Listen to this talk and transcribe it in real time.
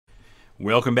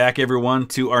Welcome back, everyone,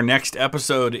 to our next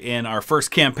episode in our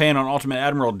first campaign on Ultimate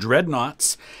Admiral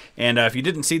Dreadnoughts. And if you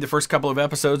didn't see the first couple of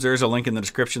episodes, there's a link in the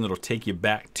description that'll take you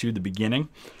back to the beginning.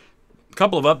 A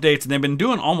couple of updates, and they've been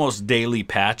doing almost daily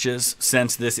patches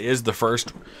since this is the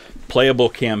first playable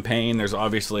campaign. There's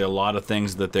obviously a lot of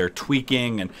things that they're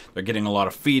tweaking, and they're getting a lot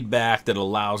of feedback that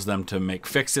allows them to make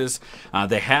fixes.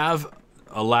 They have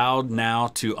allowed now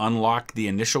to unlock the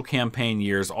initial campaign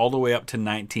years all the way up to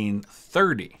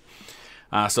 1930.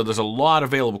 So there's a lot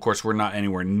available. Of course, we're not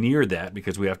anywhere near that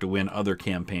because we have to win other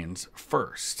campaigns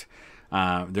first.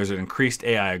 There's an increased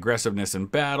AI aggressiveness in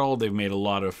battle. They've made a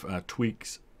lot of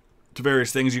tweaks to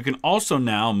various things. You can also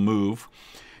now move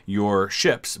your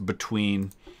ships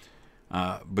between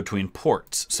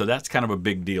ports. So that's kind of a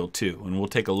big deal too. And we'll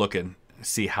take a look and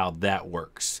see how that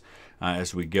works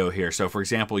as we go here. So for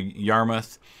example,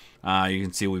 Yarmouth, you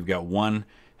can see we've got one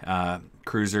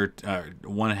cruiser,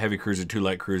 one heavy cruiser, 2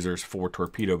 light cruisers, 4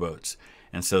 torpedo boats.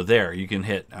 And so there you can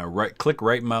hit click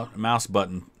right mouse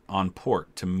button on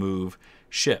port to move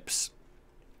ships.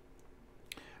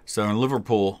 So in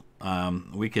Liverpool,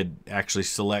 we could actually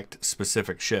select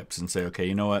specific ships and say, okay,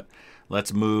 you know what,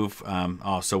 let's move.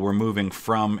 So we're moving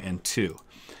from and to.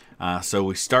 So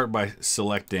we'll start by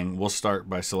selecting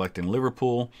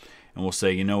Liverpool, and we'll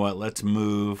say, you know what, let's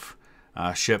move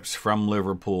ships from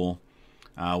Liverpool.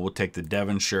 We'll take the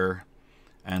Devonshire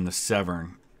and the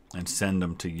Severn and send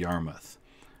them to Yarmouth.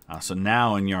 So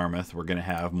now in Yarmouth, we're going to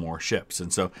have more ships.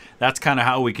 And so that's kind of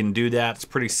how we can do that. It's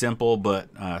pretty simple, but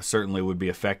certainly would be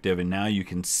effective. And now you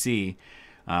can see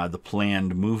the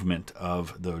planned movement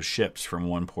of those ships from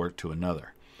one port to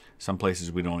another. Some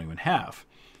places we don't even have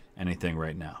anything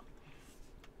right now.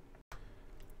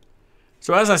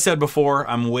 So as I said before,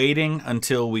 I'm waiting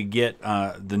until we get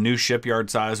the new shipyard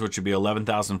size, which would be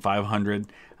 11,500,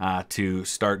 to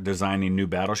start designing new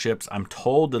battleships. I'm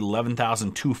told that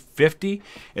 11,250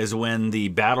 is when the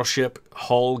battleship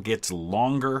hull gets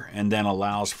longer and then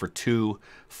allows for 2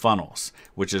 funnels,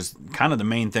 which is kind of the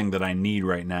main thing that I need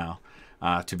right now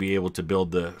to be able to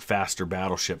build the faster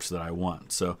battleships that I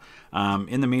want. So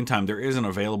in the meantime, there is an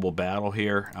available battle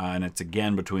here, and it's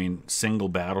again between single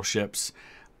battleships.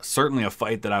 Certainly a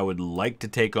fight that I would like to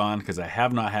take on because I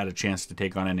have not had a chance to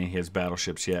take on any of his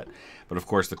battleships yet. But of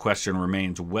course the question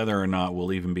remains whether or not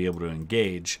we'll even be able to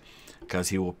engage, because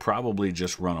he will probably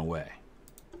just run away.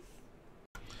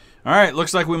 Alright,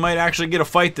 looks like we might actually get a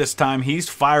fight this time. He's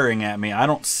firing at me. I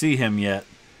don't see him yet,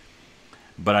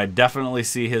 but I definitely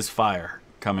see his fire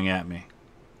coming at me.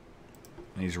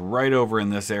 He's right over in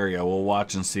this area. We'll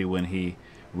watch and see when he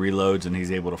reloads and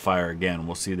he's able to fire again.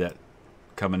 We'll see that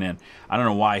coming in. I don't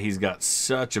know why he's got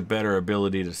such a better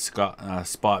ability to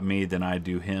spot me than I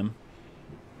do him.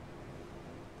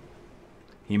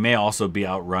 He may also be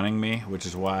outrunning me, which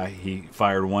is why he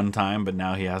fired one time, but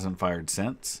now he hasn't fired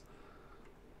since.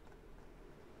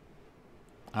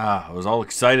 I was all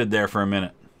excited there for a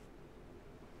minute.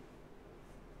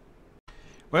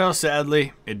 Well,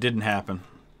 sadly, it didn't happen.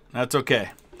 That's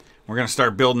okay. We're going to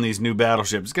start building these new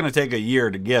battleships. It's going to take a year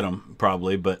to get them,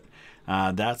 probably, but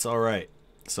that's all right.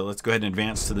 So let's go ahead and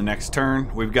advance to the next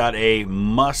turn. We've got a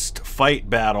must-fight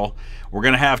battle. We're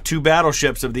going to have 2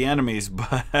 battleships of the enemies,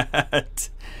 but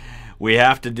we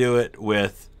have to do it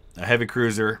with a heavy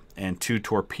cruiser and 2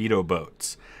 torpedo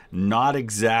boats. Not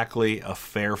exactly a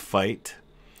fair fight,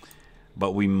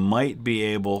 but we might be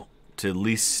able to at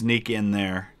least sneak in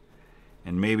there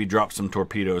and maybe drop some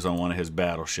torpedoes on one of his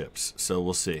battleships. So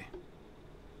we'll see.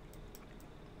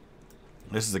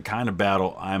 This is the kind of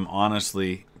battle I'm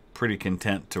honestly pretty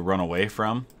content to run away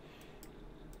from,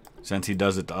 since he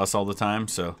does it to us all the time.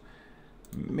 So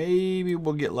maybe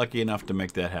we'll get lucky enough to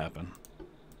make that happen.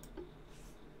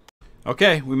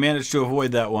 Okay, we managed to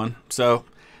avoid that one. So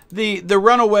the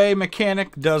runaway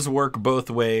mechanic does work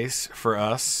both ways for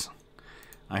us.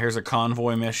 Here's a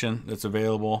convoy mission that's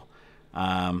available.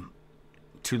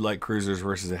 2 light cruisers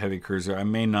versus a heavy cruiser. I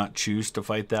may not choose to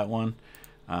fight that one.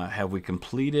 Have we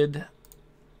completed?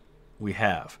 We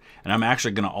have. And I'm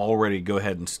actually going to already go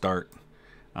ahead and start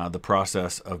the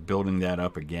process of building that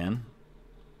up again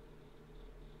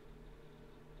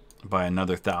by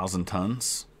another 1,000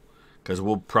 tons, because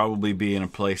we'll probably be in a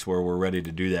place where we're ready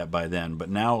to do that by then.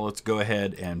 But now let's go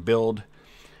ahead and build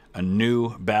a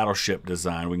new battleship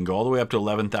design. We can go all the way up to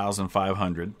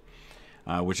 11,500,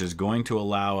 which is going to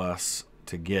allow us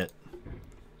to get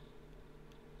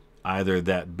either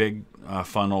that big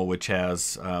funnel, which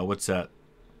has, what's that,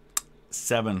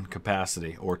 7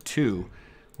 capacity, or 2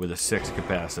 with a 6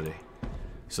 capacity.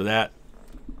 So that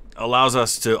allows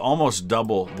us to almost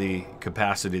double the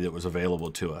capacity that was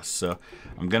available to us. So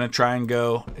I'm going to try and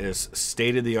go as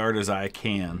state-of-the-art as I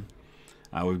can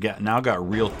We've now got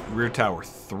rear tower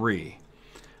 3,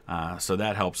 so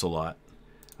that helps a lot.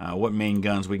 What main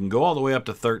guns? We can go all the way up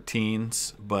to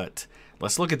 13s, but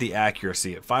let's look at the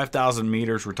accuracy. At 5,000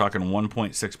 meters, we're talking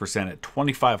 1.6%. At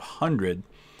 2,500,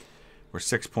 we're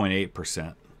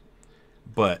 6.8%.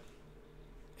 But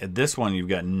at this one, you've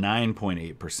got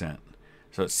 9.8%.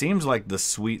 So it seems like the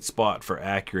sweet spot for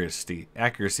accuracy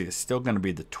is still going to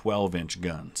be the 12-inch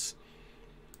guns.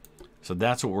 So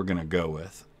that's what we're going to go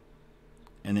with.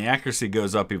 And the accuracy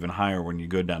goes up even higher when you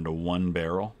go down to 1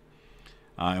 barrel.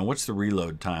 And what's the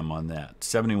reload time on that?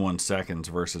 71 seconds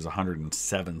versus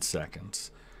 107 seconds.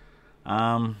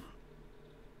 But,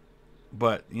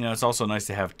 you know, it's also nice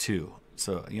to have 2.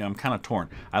 So, you know, I'm kind of torn.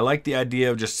 I like the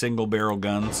idea of just single barrel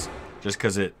guns just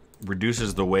because it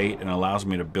reduces the weight and allows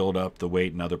me to build up the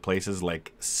weight in other places,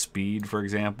 like speed, for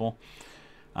example.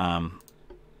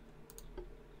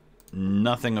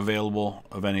 Nothing available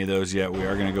of any of those yet. We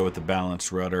are going to go with the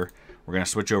balanced rudder. We're going to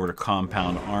switch over to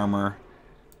compound armor.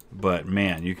 But,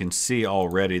 man, you can see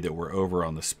already that we're over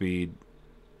on the speed.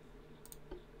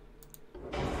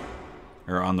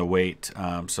 Or on the weight.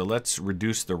 So let's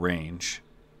reduce the range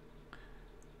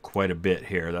quite a bit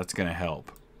here. That's going to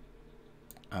help.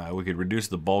 We could reduce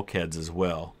the bulkheads as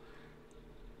well.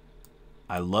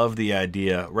 I love the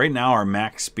idea. Right now our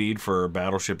max speed for a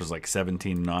battleship is like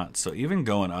 17 knots. So even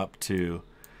going up to,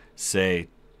 say,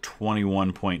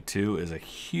 21.2 is a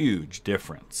huge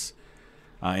difference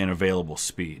in available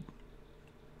speed.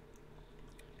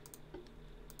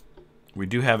 We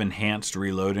do have enhanced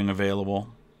reloading available.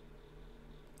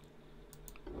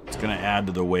 It's going to add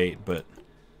to the weight, but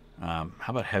how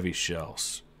about heavy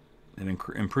shells? It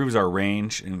improves our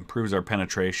range, improves our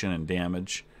penetration and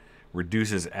damage,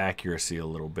 reduces accuracy a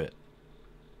little bit.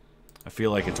 I feel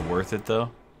like it's worth it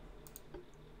though.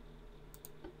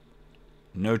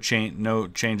 No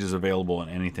changes available in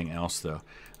anything else though.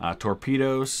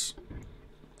 Torpedoes,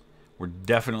 we're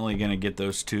definitely going to get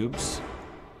those tubes,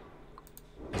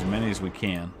 as many as we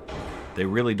can. They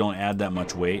really don't add that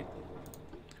much weight.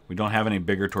 We don't have any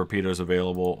bigger torpedoes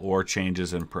available or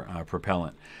changes in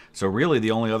propellant. So really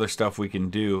the only other stuff we can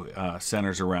do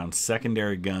centers around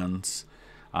secondary guns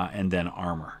and then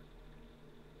armor.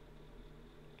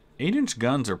 8-inch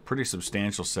guns are pretty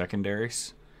substantial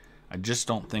secondaries. I just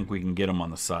don't think we can get them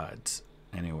on the sides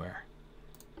anywhere.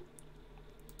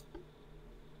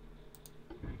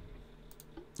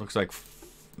 Looks like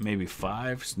maybe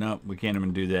 5s. Nope, we can't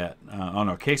even do that. Oh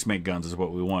no, casemate guns is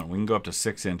what we want. We can go up to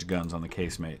 6-inch guns on the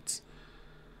casemates.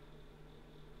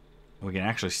 We can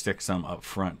actually stick some up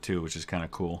front too, which is kind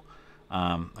of cool.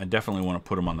 I definitely want to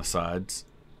put them on the sides.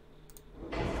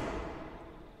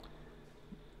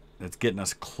 It's getting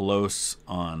us close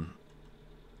on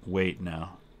weight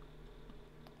now.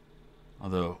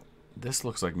 Although this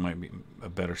looks like it might be a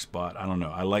better spot. I don't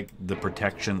know. I like the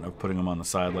protection of putting them on the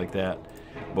side like that.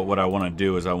 But what I want to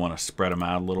do is I want to spread them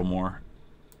out a little more.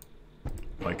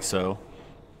 Like so.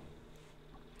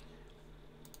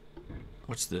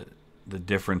 What's the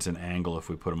difference in angle if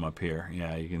we put them up here?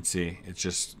 Yeah, you can see it's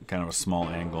just kind of a small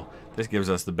angle. This gives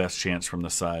us the best chance from the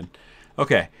side.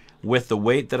 Okay, with the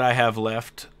weight that I have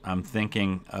left, I'm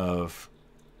thinking of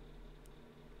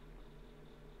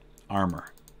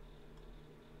armor.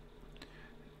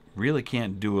 Really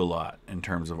can't do a lot in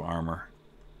terms of armor.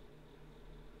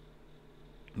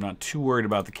 I'm not too worried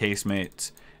about the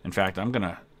casemates. In fact, I'm going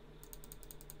to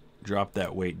drop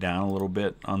that weight down a little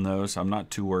bit on those. I'm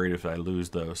not too worried if I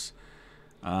lose those.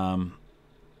 I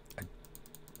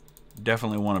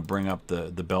definitely want to bring up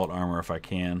the belt armor if I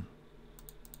can.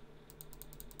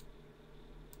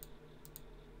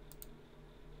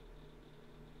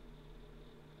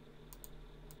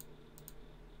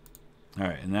 All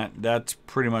right, and that's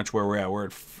pretty much where we're at. We're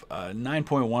at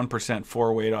 9.1%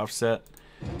 4 weight offset.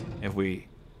 If we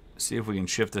see if we can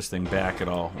shift this thing back at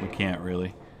all, we can't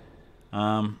really.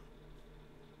 What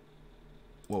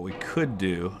we could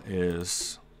do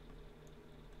is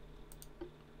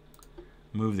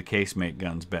move the casemate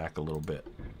guns back a little bit.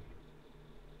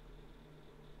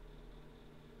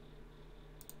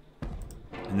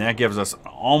 And that gives us an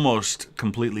almost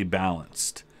completely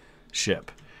balanced ship.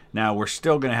 Now, we're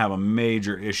still going to have a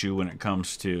major issue when it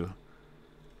comes to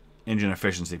engine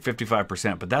efficiency,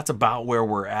 55%, but that's about where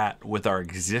we're at with our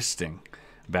existing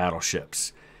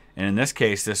battleships. And in this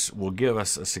case, this will give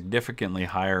us a significantly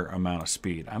higher amount of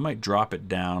speed. I might drop it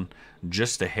down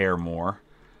just a hair more.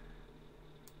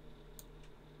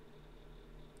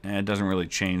 And it doesn't really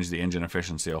change the engine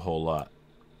efficiency a whole lot.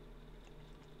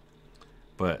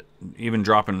 But even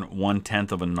dropping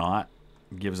 1/10 of a knot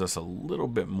gives us a little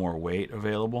bit more weight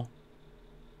available.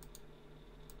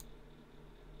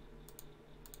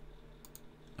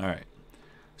 All right.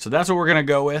 So that's what we're going to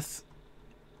go with.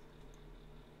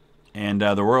 And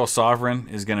the Royal Sovereign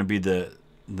is going to be the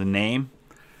name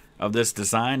of this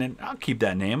design. And I'll keep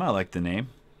that name. I like the name.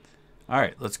 All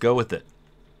right, let's go with it.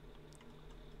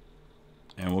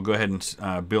 And we'll go ahead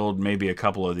and build maybe a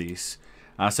couple of these.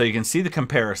 So you can see the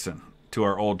comparison to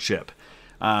our old ship.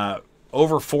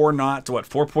 Over 4 knots, what,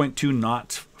 4.2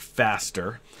 knots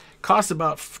faster. Costs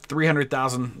about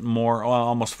 300,000 more, well,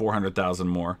 almost 400,000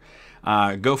 more.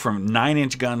 Go from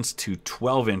 9-inch guns to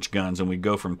 12-inch guns, and we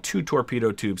go from 2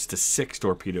 torpedo tubes to 6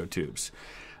 torpedo tubes.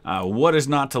 What is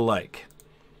not to like?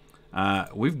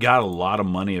 We've got a lot of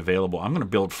money available. I'm going to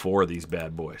build 4 of these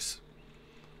bad boys.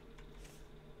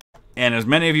 And as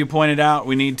many of you pointed out,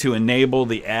 we need to enable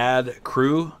the add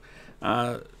crew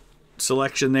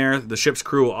selection there. The ship's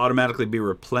crew will automatically be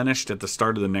replenished at the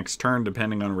start of the next turn,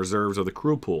 depending on reserves of the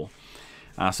crew pool.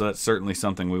 So that's certainly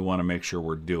something we want to make sure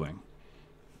we're doing.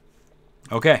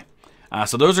 Okay,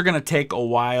 so those are going to take a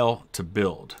while to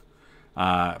build.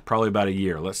 Probably about a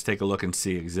year. Let's take a look and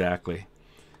see exactly.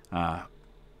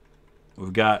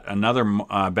 We've got another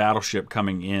battleship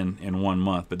coming in 1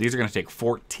 month, but these are going to take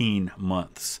 14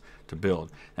 months to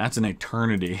build. That's an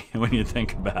eternity when you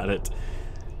think about it.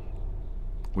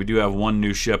 We do have 1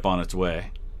 new ship on its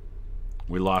way.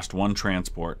 We lost 1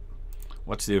 transport.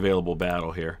 What's the available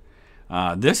battle here?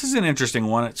 This is an interesting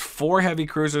one. It's 4 heavy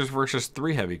cruisers versus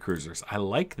 3 heavy cruisers. I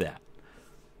like that.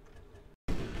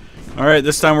 All right,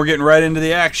 this time we're getting right into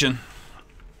the action.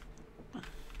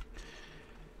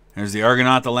 There's the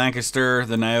Argonaut, the Lancaster,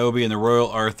 the Niobe, and the Royal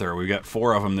Arthur. We've got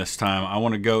 4 of them this time. I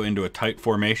want to go into a tight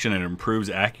formation. It improves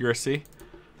accuracy.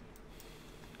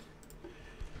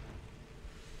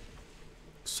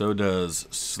 So does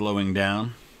slowing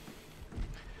down.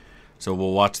 So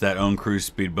we'll watch that own cruise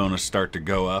speed bonus start to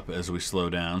go up as we slow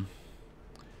down.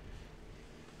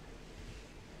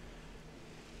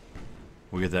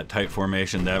 We get that tight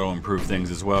formation. That'll improve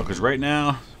things as well, because right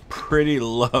now, pretty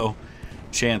low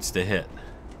chance to hit.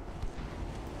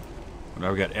 But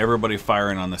I've got everybody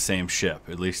firing on the same ship,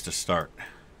 at least to start.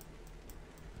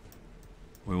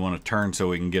 We want to turn so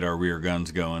we can get our rear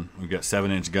guns going. We've got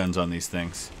 7-inch guns on these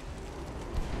things.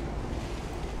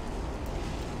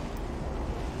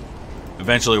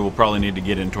 Eventually we'll probably need to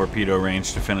get in torpedo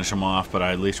range to finish them off, but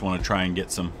I at least want to try and get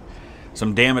some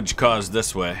damage caused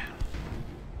this way.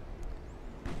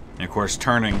 And of course,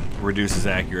 turning reduces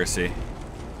accuracy.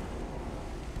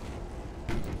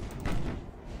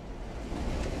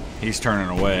 He's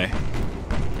turning away.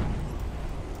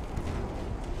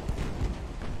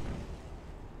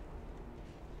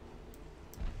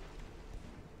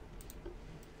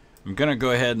 I'm going to go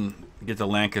ahead and get the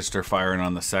Lancaster firing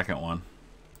on the second one.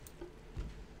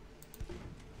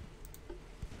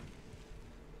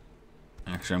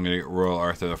 Actually, I'm going to get Royal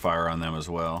Arthur to fire on them as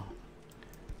well.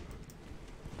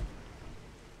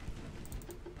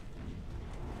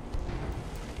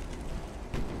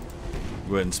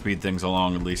 Go ahead and speed things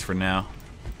along, at least for now.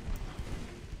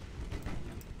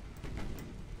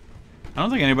 I don't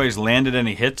think anybody's landed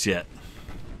any hits yet.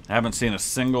 I haven't seen a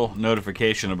single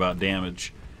notification about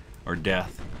damage or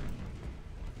death.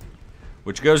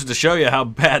 Which goes to show you how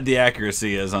bad the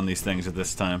accuracy is on these things at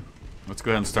this time. Let's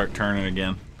go ahead and start turning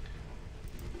again.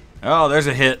 Oh, there's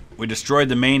a hit. We destroyed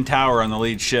the main tower on the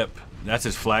lead ship. That's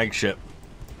his flagship.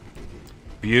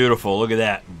 Beautiful. Look at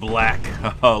that. Black.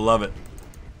 Oh, love it.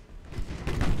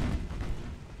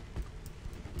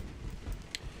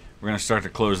 We're going to start to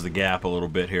close the gap a little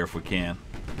bit here if we can.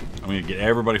 I'm going to get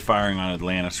everybody firing on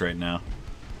Atlantis right now.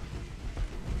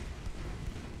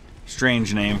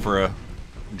 Strange name for a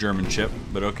German ship,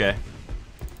 but okay.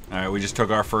 Alright, we just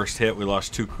took our first hit. We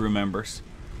lost 2 crew members.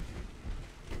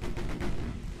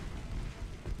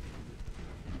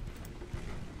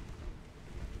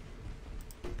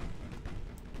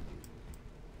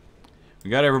 We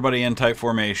got everybody in tight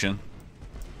formation.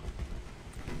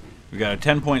 We got a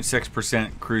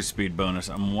 10.6% cruise speed bonus.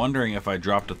 I'm wondering if I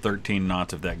drop to 13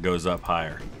 knots if that goes up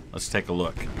higher. Let's take a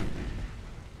look.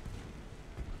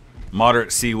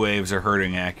 Moderate sea waves are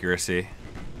hurting accuracy.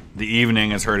 The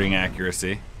evening is hurting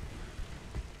accuracy.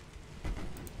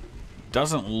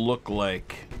 Doesn't look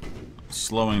like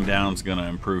slowing down is going to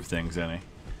improve things any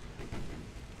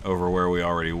over where we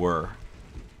already were.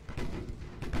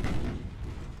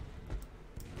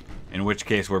 In which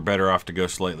case we're better off to go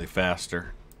slightly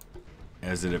faster,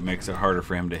 as it makes it harder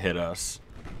for him to hit us.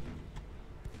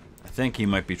 I think he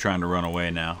might be trying to run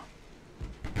away now.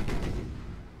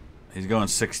 He's going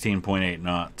 16.8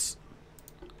 knots.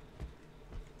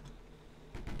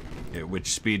 At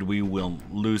which speed we will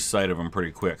lose sight of him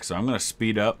pretty quick. So I'm going to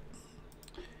speed up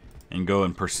and go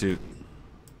in pursuit.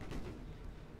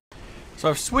 So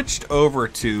I've switched over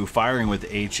to firing with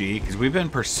HE because we've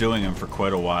been pursuing him for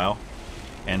quite a while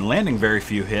and landing very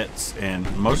few hits,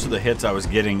 and most of the hits I was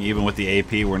getting even with the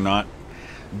AP were not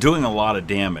doing a lot of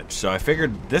damage. So I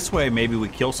figured this way maybe we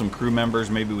kill some crew members,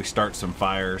 maybe we start some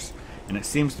fires, and it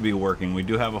seems to be working. We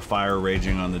do have a fire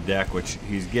raging on the deck, which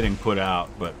he's getting put out,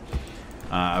 but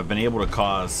I've been able to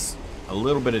cause a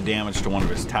little bit of damage to one of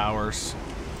his towers,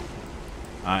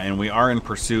 and we are in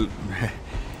pursuit.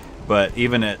 But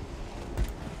even at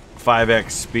 5x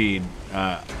speed,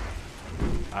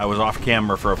 I was off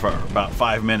camera for about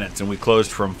 5 minutes, and we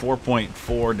closed from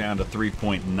 4.4 down to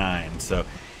 3.9. So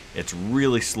it's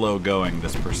really slow going,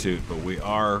 this pursuit, but we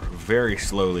are very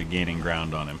slowly gaining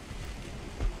ground on him.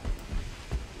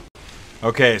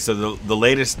 Okay, so the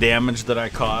latest damage that I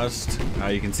caused,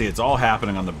 you can see it's all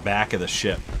happening on the back of the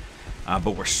ship,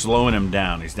 but we're slowing him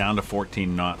down. He's down to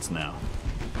 14 knots now.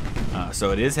 So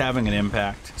it is having an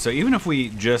impact. So even if we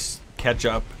just catch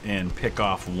up and pick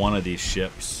off one of these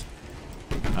ships,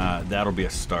 that'll be a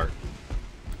start.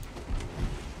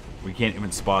 We can't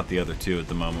even spot the other two at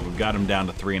the moment. We've got him down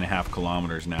to 3.5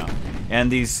 kilometers now.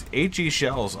 And these HE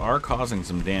shells are causing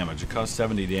some damage. It caused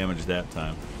 70 damage that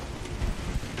time.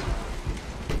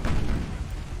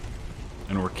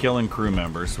 And we're killing crew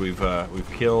members. We've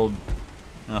killed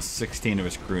 16 of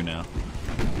his crew now.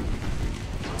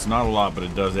 It's not a lot, but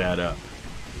it does add up.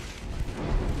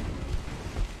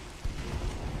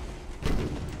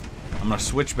 I'm going to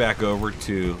switch back over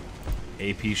to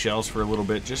AP shells for a little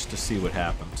bit just to see what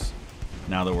happens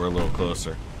now that we're a little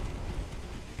closer.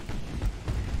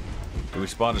 Did we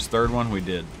spot his third one? We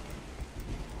did.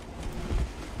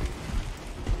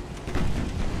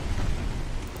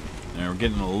 And we're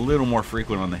getting a little more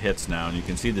frequent on the hits now, and you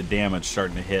can see the damage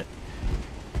starting to hit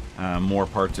more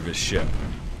parts of his ship.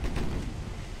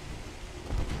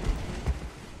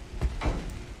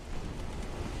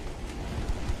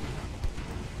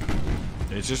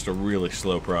 It's just a really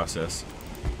slow process.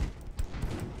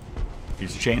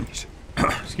 He's changed,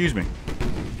 excuse me,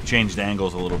 changed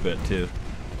angles a little bit too.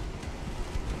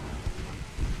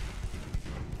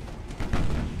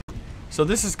 So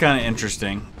this is kind of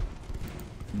interesting.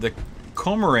 The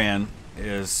Cormoran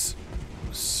is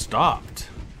stopped.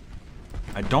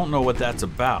 I don't know what that's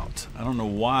about. I don't know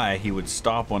why he would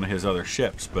stop one of his other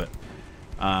ships, but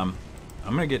I'm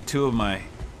going to get 2 of my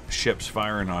ships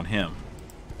firing on him.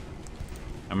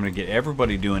 I'm going to get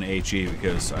everybody doing HE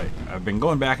because I've been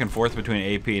going back and forth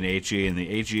between AP and HE, and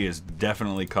the HE is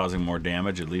definitely causing more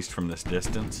damage, at least from this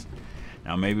distance.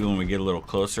 Now maybe when we get a little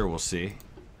closer, we'll see.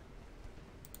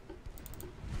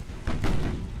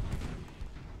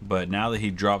 But now that he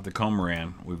dropped the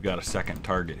Cormoran, we've got a second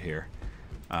target here.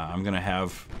 I'm going to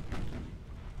have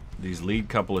these lead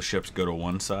couple of ships go to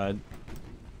one side.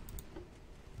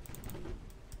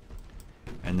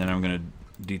 And then I'm going to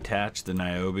detach the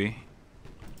Niobe.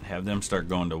 Have them start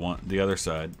going to the other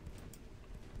side.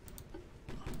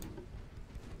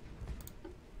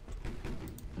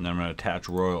 And then I'm going to attach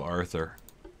Royal Arthur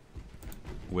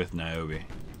with Niobe.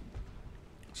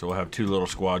 So we'll have 2 little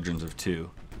squadrons of 2.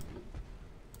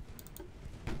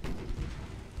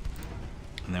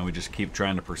 And then we just keep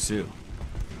trying to pursue.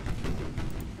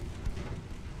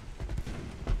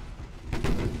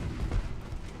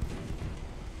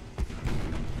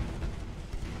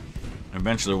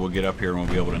 Eventually we'll get up here and we'll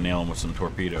be able to nail him with some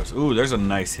torpedoes. Ooh, there's a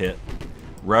nice hit.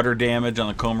 Rudder damage on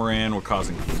the Cormoran. We're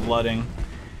causing flooding.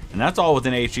 And that's all with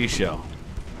an HE shell.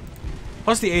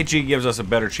 Plus the HE gives us a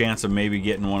better chance of maybe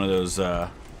getting one of those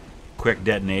quick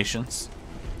detonations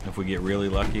if we get really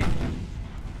lucky.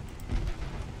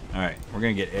 Alright, we're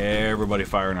going to get everybody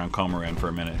firing on Cormoran for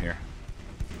a minute here.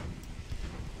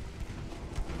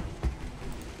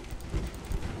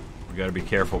 We got to be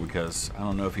careful because I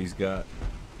don't know if he's got...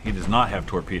 He does not have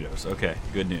torpedoes. Okay,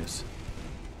 good news.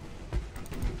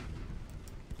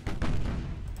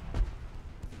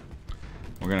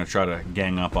 We're going to try to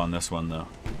gang up on this one, though,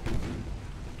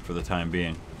 for the time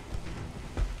being.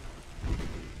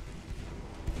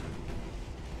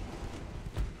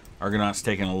 Argonaut's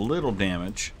taking a little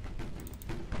damage.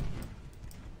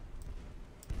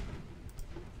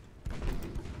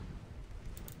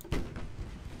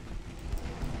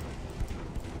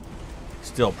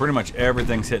 Still, pretty much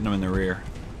everything's hitting them in the rear.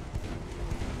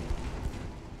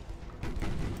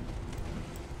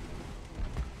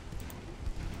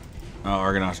 Oh,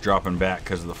 Argonaut's dropping back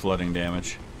because of the flooding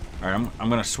damage. Alright, I'm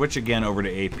going to switch again over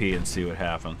to AP and see what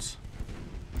happens.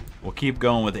 We'll keep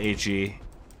going with HE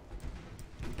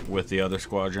with the other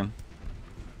squadron.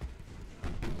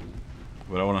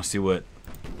 But I want to see what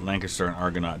Lancaster and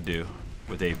Argonaut do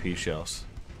with AP shells.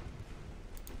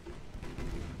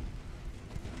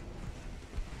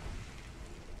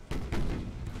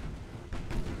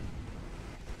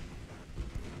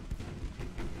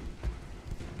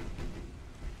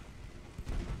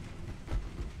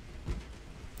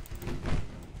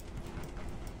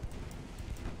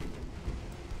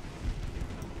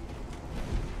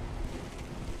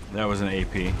 That was an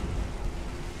AP.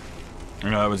 Or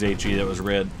no, that was HE. That was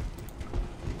red.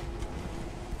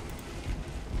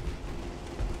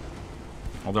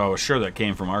 Although I was sure that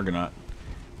came from Argonaut.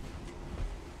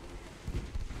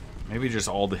 Maybe just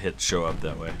all the hits show up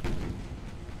that way.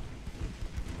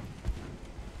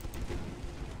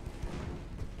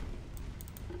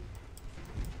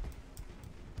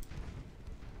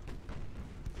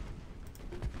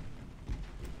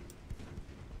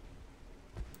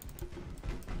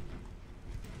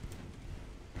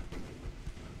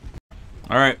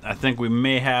 Alright, I think we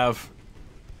may have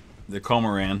the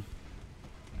Cormoran.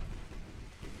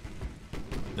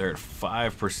 They're at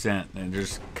 5% and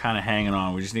just kind of hanging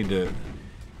on. We just need to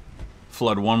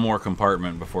flood one more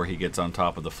compartment before he gets on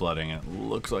top of the flooding. It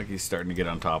looks like he's starting to get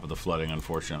on top of the flooding,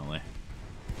 unfortunately.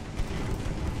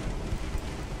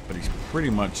 But he's pretty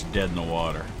much dead in the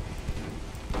water.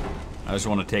 I just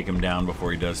want to take him down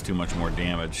before he does too much more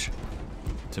damage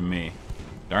to me.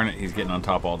 Darn it, he's getting on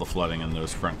top of all the flooding in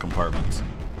those front compartments.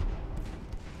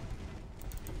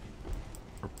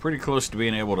 We're pretty close to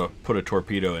being able to put a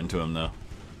torpedo into him, though.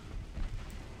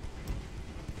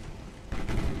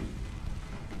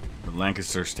 But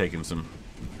Lancaster's taking some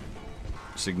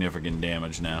significant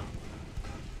damage now.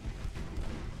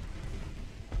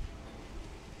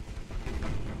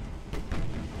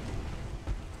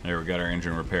 There, we got our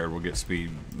engine repaired. We'll get speed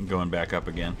going back up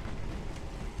again.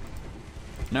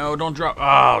 No, don't drop.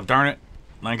 Oh, darn it.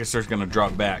 Lancaster's going to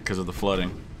drop back because of the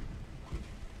flooding.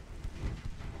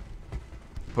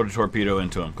 Put a torpedo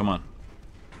into him. Come on.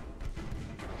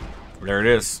 There it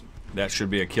is. That should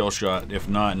be a kill shot. If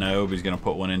not, Niobe's going to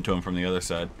put one into him from the other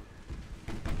side.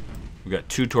 We've got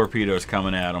 2 torpedoes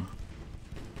coming at him.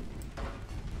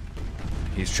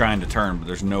 He's trying to turn, but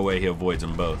there's no way he avoids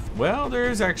them both. Well, there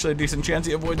is actually a decent chance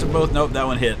he avoids them both. Nope, that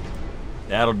one hit.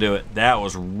 That'll do it. That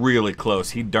was really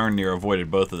close. He darn near avoided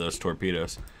both of those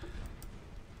torpedoes.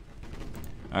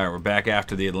 Alright, we're back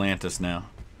after the Atlantis now.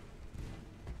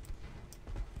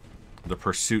 The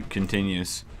pursuit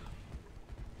continues.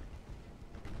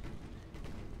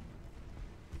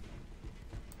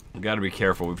 We've got to be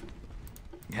careful. We've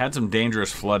had some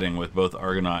dangerous flooding with both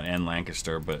Argonaut and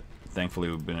Lancaster, but thankfully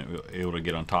we've been able to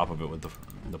get on top of it with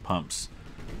the pumps.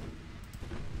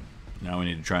 Now we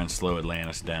need to try and slow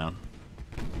Atlantis down.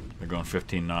 They're going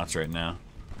 15 knots right now.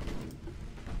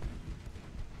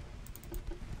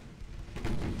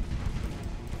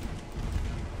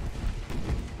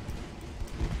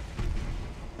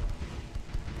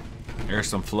 There's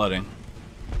some flooding.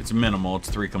 It's minimal. It's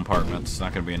 3 compartments. It's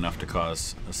not going to be enough to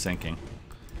cause a sinking.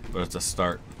 But it's a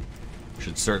start.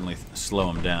 Should certainly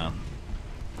slow them down.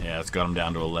 Yeah, it's got them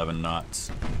down to 11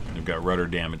 knots. They've got rudder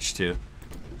damage too.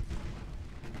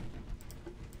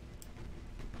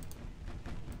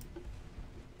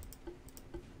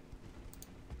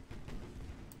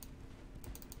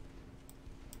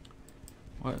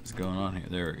 What's going on here?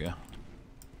 There we go.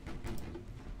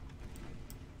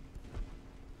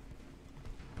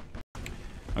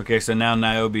 Okay, so now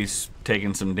Niobe's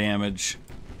taking some damage,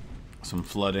 some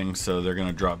flooding, so they're going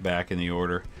to drop back in the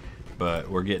order. But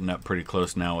we're getting up pretty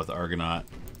close now with Argonaut,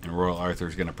 and Royal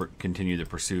Arthur's going to continue the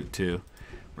pursuit too.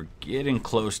 We're getting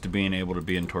close to being able to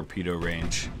be in torpedo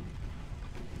range.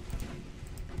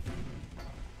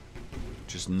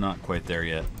 Just not quite there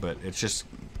yet, but it's just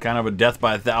kind of a death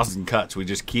by 1,000 cuts. We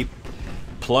just keep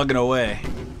plugging away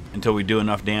until we do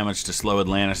enough damage to slow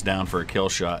Atlantis down for a kill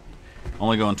shot.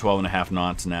 Only going 12.5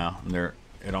 knots now, and they're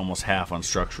at almost half on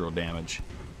structural damage.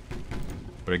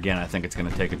 But again, I think it's going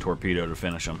to take a torpedo to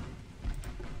finish them.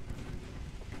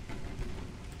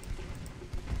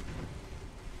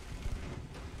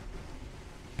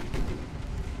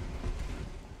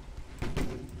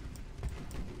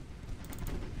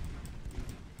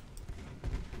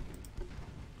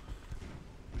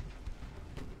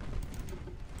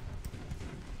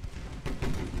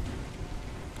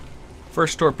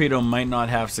 First torpedo might not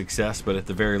have success, but at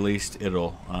the very least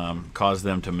it'll cause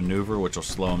them to maneuver, which will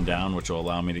slow them down, which will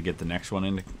allow me to get the next one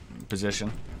into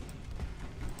position.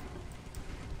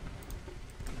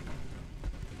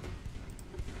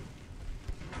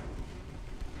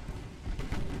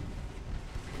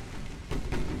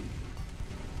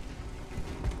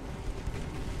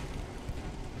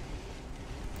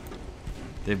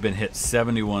 They've been hit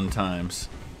 71 times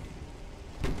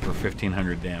for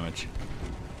 1,500 damage.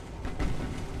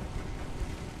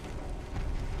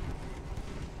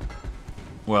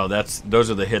 Well,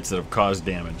 those are the hits that have caused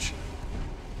damage.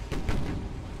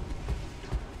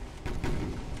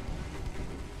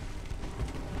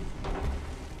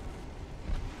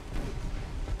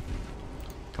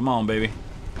 Come on, baby.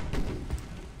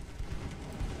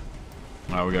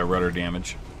 Oh, we got rudder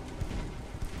damage.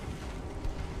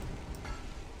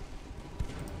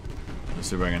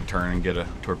 See if I can turn and get a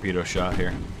torpedo shot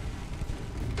here.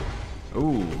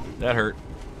 Ooh, that hurt.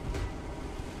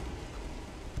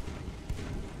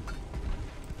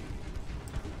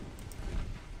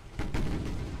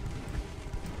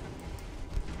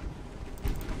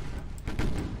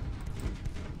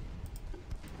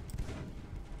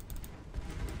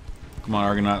 Come on,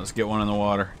 Argonaut, let's get one in the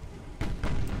water.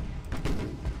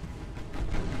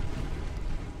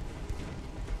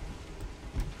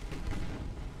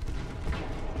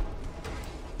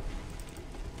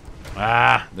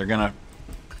 Ah, they're gonna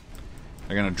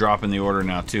drop in the order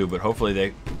now too, but hopefully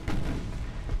they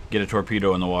get a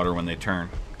torpedo in the water when they turn.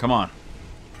 Come on.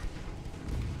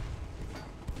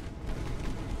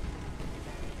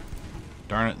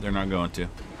 Darn it, they're not going to.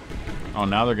 Oh,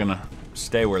 now they're gonna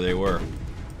stay where they were.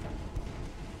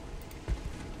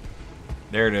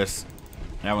 There it is.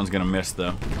 That one's gonna miss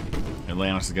though.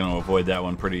 Atlantis is gonna avoid that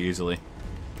one pretty easily.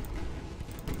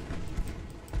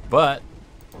 But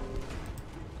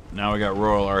now we got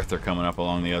Royal Arthur coming up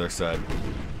along the other side.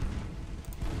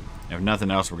 If nothing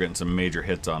else, we're getting some major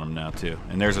hits on them now too.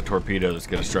 And there's a torpedo that's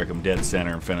gonna strike them dead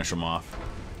center and finish them off.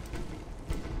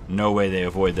 No way they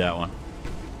avoid that one.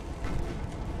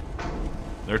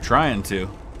 They're trying to,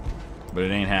 but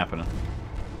it ain't happening.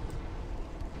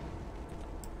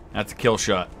 That's a kill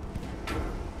shot.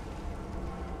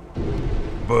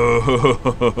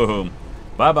 Boom.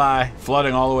 Bye-bye.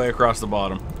 Flooding all the way across the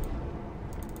bottom.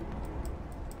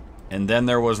 And then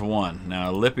there was one.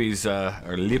 Now Lippy's,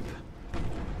 or Lip,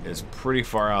 is pretty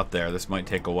far out there. This might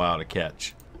take a while to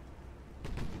catch.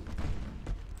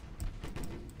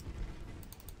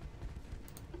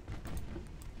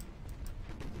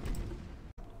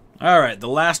 Alright, the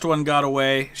last one got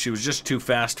away. She was just too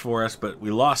fast for us, but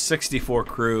we lost 64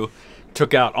 crew,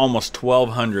 took out almost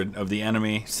 1,200 of the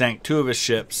enemy, sank 2 of his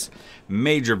ships.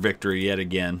 Major victory yet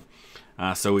again.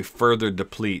 So we further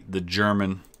deplete the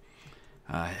German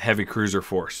heavy cruiser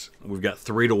force. We've got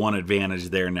 3-to-1 advantage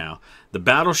there now. The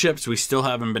battleships we still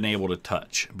haven't been able to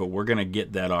touch, but we're going to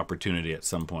get that opportunity at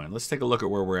some point. Let's take a look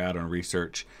at where we're at on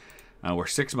research. We're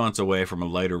 6 months away from a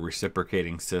lighter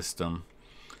reciprocating system.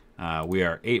 We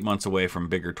are 8 months away from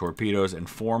bigger torpedoes and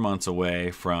 4 months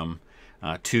away from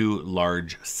 2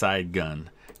 large side gun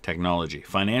technology.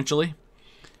 Financially,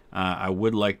 I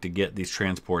would like to get these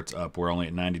transports up. We're only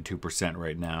at 92%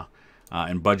 right now.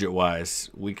 And budget-wise,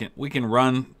 we can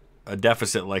run a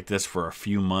deficit like this for a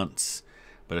few months,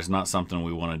 but it's not something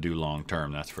we want to do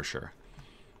long-term, that's for sure.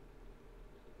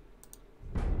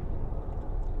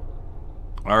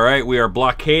 All right, we are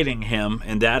blockading him,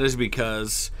 and that is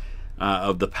because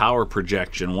of the power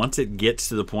projection. Once it gets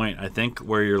to the point, I think,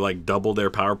 where you're like double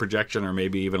their power projection or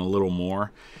maybe even a little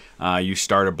more, you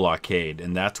start a blockade,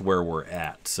 and that's where we're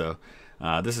at. So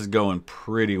this is going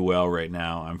pretty well right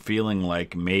now. I'm feeling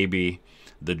like maybe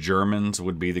the Germans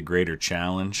would be the greater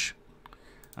challenge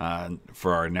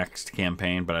for our next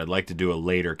campaign, but I'd like to do a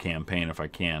later campaign if I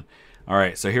can. All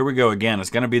right, so here we go again. It's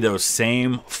going to be those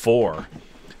same 4.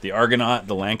 The Argonaut,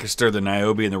 the Lancaster, the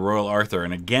Niobe, and the Royal Arthur.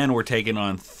 And again, we're taking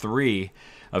on 3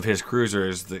 of his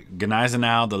cruisers. The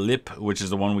Gneisenau, the Lipp, which is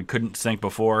the one we couldn't sink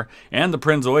before, and the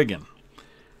Prinz Eugen.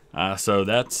 So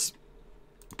that's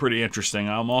pretty interesting.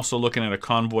 I'm also looking at a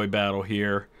convoy battle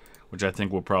here, which I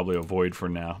think we'll probably avoid for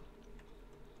now.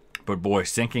 But boy,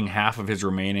 sinking half of his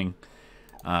remaining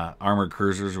armored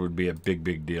cruisers would be a big,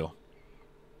 big deal.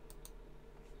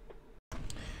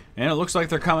 And it looks like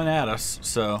they're coming at us,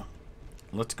 so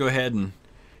let's go ahead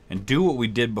and do what we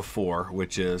did before,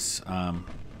 which is a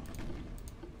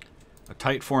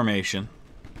tight formation.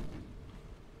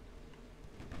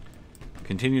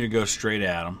 Continue to go straight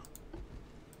at them.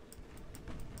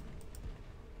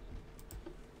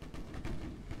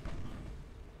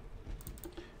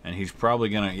 And he's probably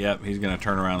going to, yep, he's going to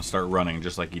turn around and start running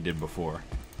just like he did before.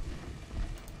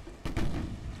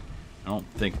 I don't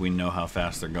think we know how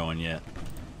fast they're going yet.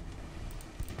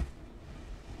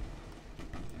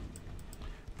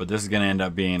 But this is going to end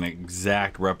up being an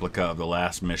exact replica of the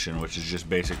last mission, which is just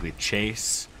basically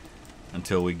chase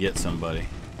until we get somebody.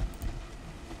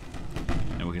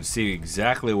 And we can see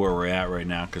exactly where we're at right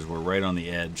now because we're right on the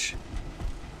edge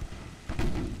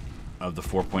of the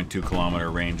 4.2 kilometer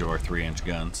range of our 3-inch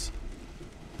guns.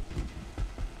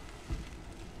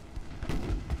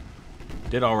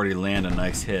 Did already land a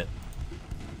nice hit.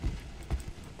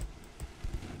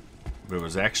 But it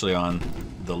was actually on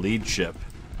the lead ship.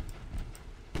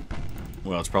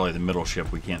 Well, it's probably the middle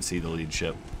ship. We can't see the lead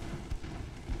ship.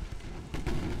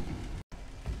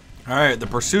 Alright, the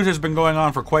pursuit has been going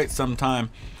on for quite some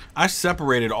time. I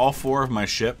separated all 4 of my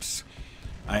ships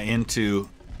into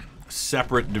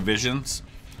separate divisions.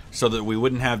 so that we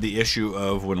wouldn't have the issue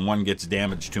of when one gets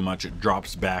damaged too much, it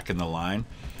drops back in the line.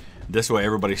 This way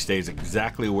everybody stays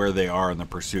exactly where they are in the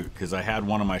pursuit, because I had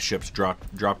one of my ships drop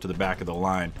to the back of the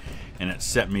line, and it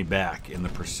set me back in the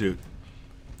pursuit.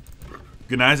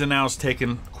 Gneisenau's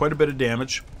taken quite a bit of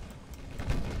damage,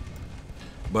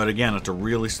 but again, it's a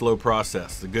really slow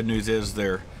process. The good news is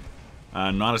they're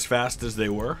not as fast as they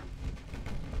were.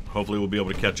 Hopefully we'll be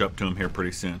able to catch up to them here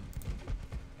pretty soon.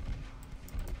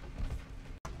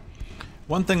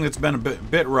 One thing that's been a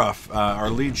bit rough, our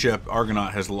lead ship,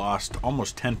 Argonaut, has lost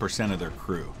almost 10% of their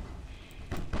crew.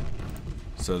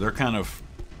 So they're kind of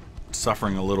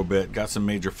suffering a little bit. Got some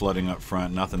major flooding up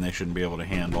front, nothing they shouldn't be able to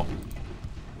handle.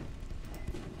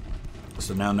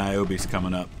 So now Niobe's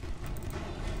coming up.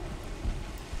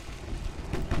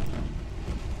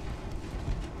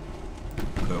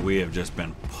 But we have just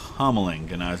been pummeling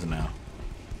Gneisenau.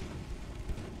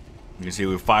 You can see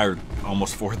we fired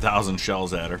almost 4,000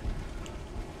 shells at her.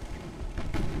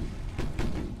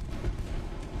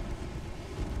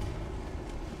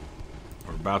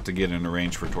 About to get into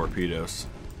range for torpedoes.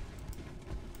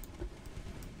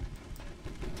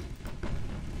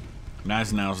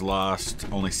 Gneisenau's lost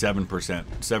only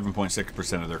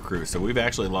 7.6% of their crew. So we've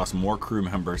actually lost more crew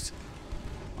members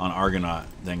on Argonaut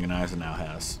than Gneisenau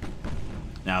has.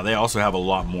 Now they also have a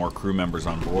lot more crew members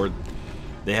on board.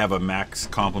 They have a max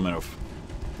complement of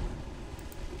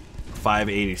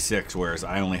 586, whereas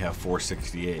I only have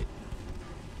 468.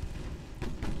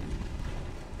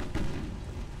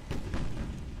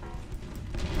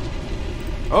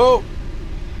 Oh!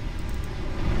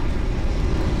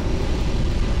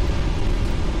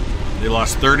 They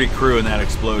lost 30 crew in that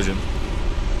explosion.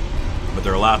 But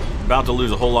they're about to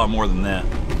lose a whole lot more than that.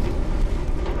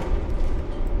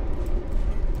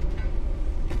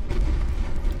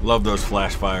 Love those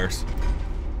flash fires.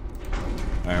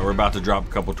 Alright, we're about to drop a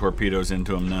couple torpedoes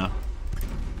into them now.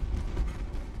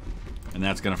 And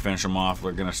that's going to finish them off.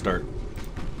 They're going to start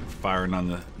firing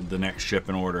on the next ship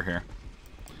in order here.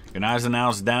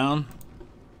 Gneisenau's down.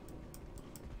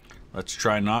 Let's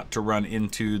try not to run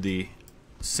into the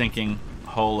sinking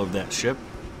hull of that ship.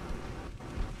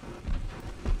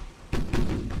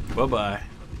 Bye-bye.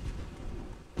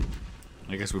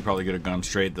 I guess we probably could have gone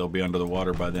straight. They'll be under the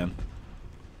water by then.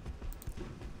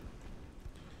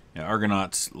 Yeah,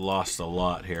 Argonaut's lost a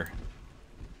lot here.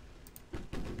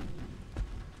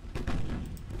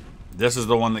 This is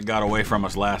the one that got away from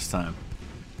us last time.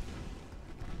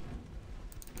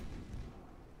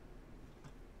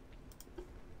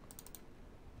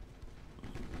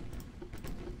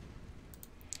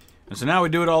 And so now we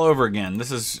do it all over again.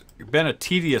 This has been a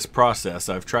tedious process.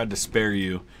 I've tried to spare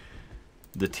you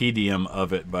the tedium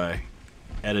of it by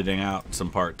editing out some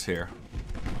parts here.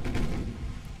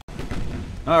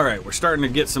 Alright, we're starting to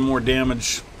get some more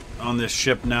damage on this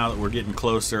ship now that we're getting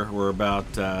closer. We're about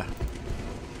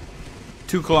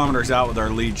 2 kilometers out with our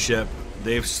lead ship.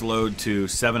 They've slowed to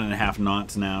 7.5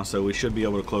 knots now, so we should be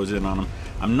able to close in on them.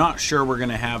 I'm not sure we're going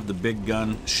to have the big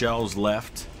gun shells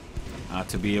left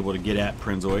to be able to get at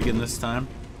Prinz Eugen this time,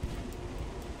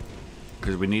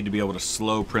 because we need to be able to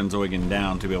slow Prinz Eugen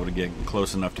down to be able to get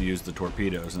close enough to use the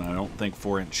torpedoes, and I don't think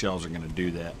 4-inch shells are going to do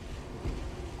that.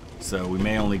 So we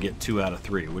may only get 2 out of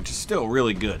 3, which is still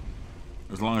really good,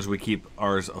 as long as we keep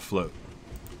ours afloat.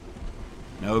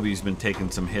 Niobe's been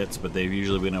taking some hits, but they've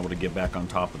usually been able to get back on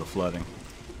top of the flooding.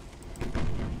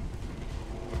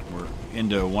 We're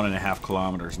into 1.5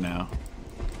 kilometers now.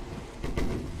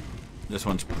 This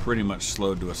one's pretty much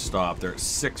slowed to a stop. They're at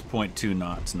 6.2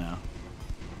 knots now.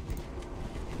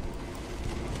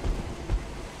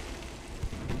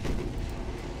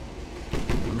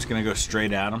 I'm just going to go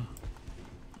straight at them.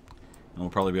 And we'll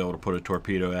probably be able to put a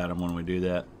torpedo at them when we do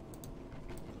that.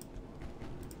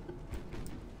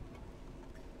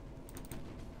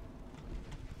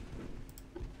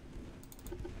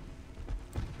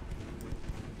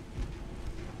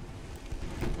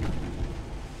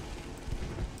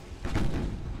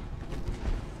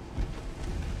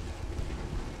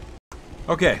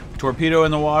 Okay, torpedo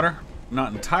in the water.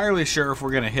 Not entirely sure if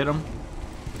we're going to hit them.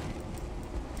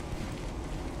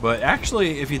 But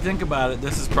actually, if you think about it,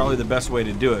 this is probably the best way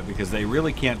to do it, because they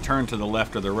really can't turn to the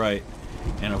left or the right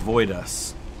and avoid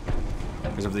us.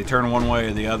 Because if they turn one way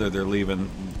or the other, they're leaving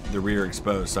the rear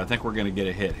exposed. So I think we're going to get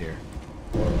a hit here.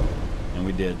 And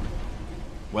we did.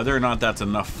 Whether or not that's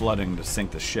enough flooding to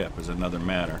sink the ship is another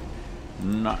matter.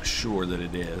 I'm not sure that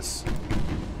it is.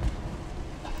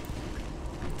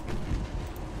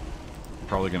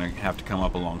 Probably going to have to come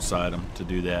up alongside them to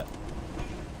do that.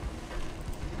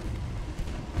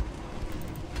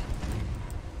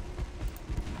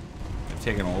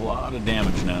 Taking a lot of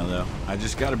damage now, though. I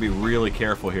just got to be really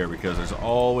careful here because there's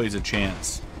always a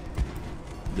chance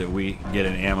that we get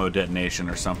an ammo detonation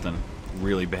or something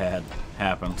really bad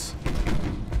happens.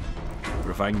 But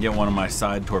if I can get one of my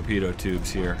side torpedo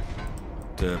tubes here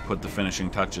to put the finishing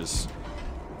touches,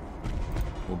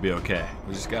 we'll be okay.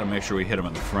 We just got to make sure we hit them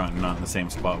in the front and not in the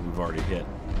same spot we've already hit.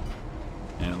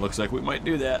 And it looks like we might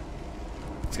do that.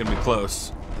 It's going to be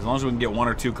close. As long as we can get 1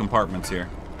 or 2 compartments here.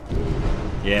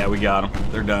 Yeah, we got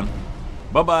them. They're done.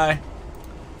 Bye-bye.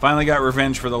 Finally got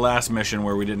revenge for the last mission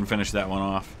where we didn't finish that one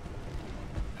off.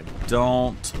 I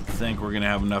don't think we're going to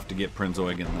have enough to get Prinz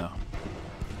Eugen, though.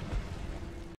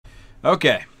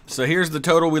 Okay, so here's the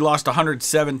total. We lost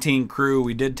 117 crew.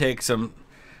 We did take some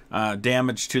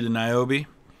damage to the Niobe.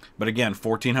 But again,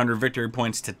 1,400 victory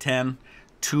points to 10.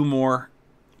 2 more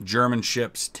German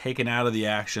ships taken out of the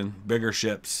action. Bigger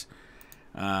ships.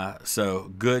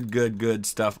 So good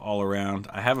stuff all around.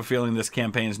 I have a feeling this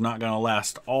campaign is not going to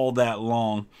last all that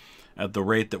long at the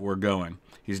rate that we're going.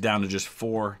 He's down to just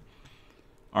 4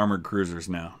 armored cruisers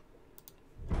now.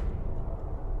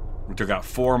 We took out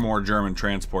 4 more German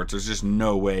transports. There's just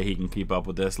no way he can keep up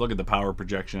with this. Look at the power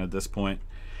projection at this point.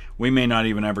 We may not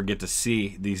even ever get to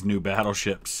see these new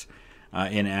battleships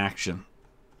in action.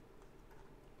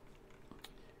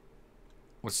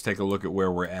 Let's take a look at where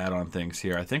we're at on things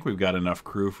here. I think we've got enough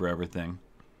crew for everything.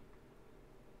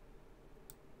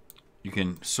 You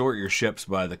can sort your ships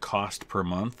by the cost per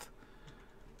month.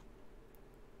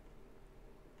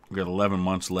 We've got 11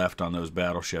 months left on those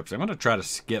battleships. I'm going to try to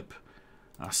skip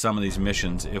some of these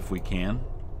missions if we can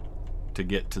to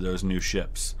get to those new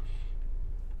ships.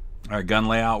 All right, gun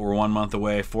layout, we're 1 month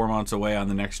away, 4 months away on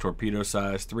the next torpedo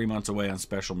size, 3 months away on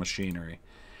special machinery.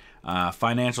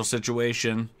 Financial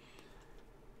situation,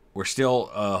 we're still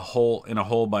in a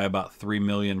hole by about 3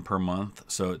 million per month,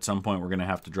 so at some point we're going to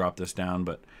have to drop this down.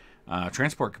 But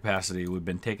transport capacity, we've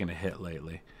been taking a hit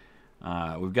lately.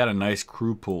 We've got a nice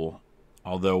crew pool,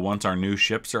 although once our new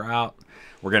ships are out,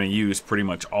 we're going to use pretty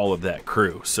much all of that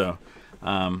crew. So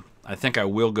I think I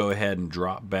will go ahead and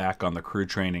drop back on the crew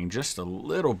training just a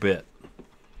little bit.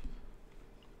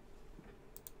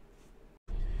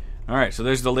 Alright, so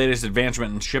there's the latest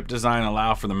advancement in ship design.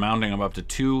 Allow for the mounting of up to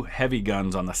 2 heavy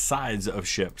guns on the sides of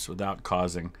ships without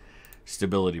causing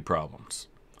stability problems.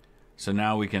 So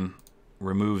now we can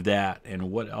remove that.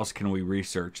 And what else can we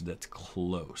research that's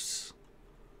close?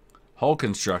 Hull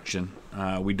construction.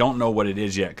 We don't know what it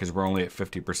is yet because we're only at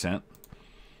 50%.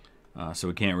 So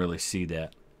we can't really see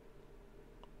that.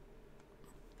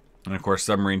 And of course,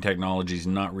 submarine technology is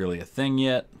not really a thing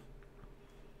yet.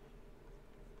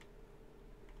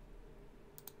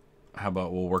 How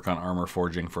about we'll work on armor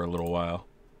forging for a little while.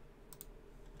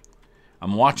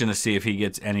 I'm watching to see if he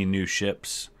gets any new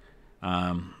ships.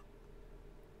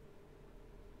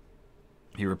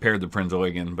 He repaired the Prinz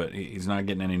Eugen, but he's not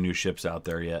getting any new ships out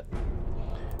there yet.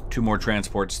 2 more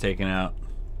transports taken out.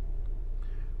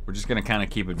 We're just going to kind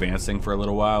of keep advancing for a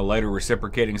little while. Lighter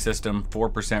reciprocating system,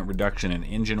 4% reduction in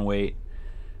engine weight.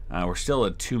 We're still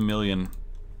at 2 million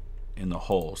in the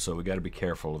hull, so we got to be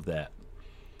careful of that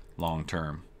long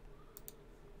term.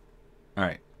 All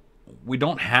right, we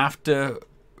don't have to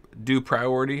do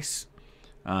priorities.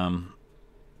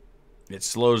 It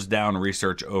slows down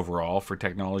research overall for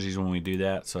technologies when we do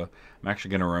that, so I'm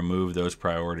actually going to remove those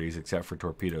priorities except for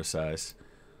torpedo size.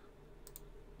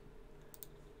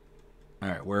 All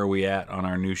right, where are we at on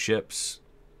our new ships?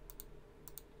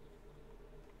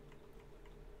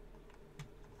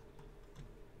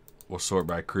 We'll sort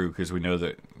by crew because we know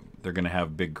that they're going to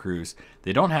have big crews.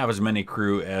 They don't have as many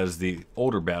crew as the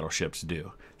older battleships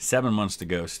do. 7 months to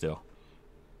go still.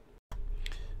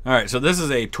 All right, so this is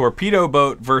a torpedo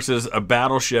boat versus a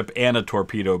battleship and a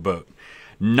torpedo boat.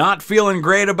 Not feeling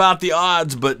great about the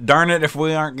odds, but darn it if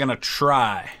we aren't going to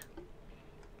try.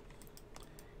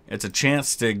 It's a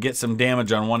chance to get some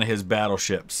damage on one of his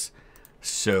battleships.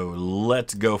 So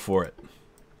let's go for it.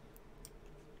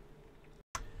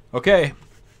 Okay,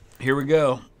 here we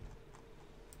go.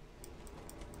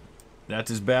 That's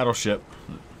his battleship.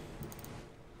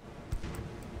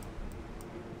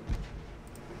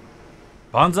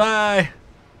 Banzai!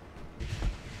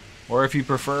 Or if you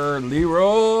prefer,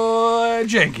 Leroy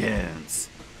Jenkins.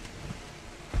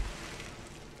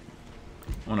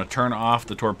 I want to turn off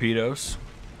the torpedoes.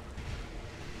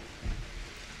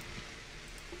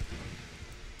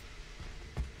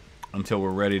 Until we're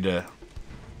ready to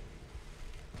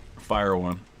fire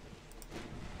one.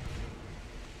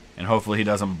 And hopefully he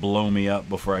doesn't blow me up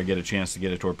before I get a chance to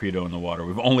get a torpedo in the water.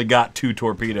 We've only got 2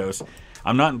 torpedoes.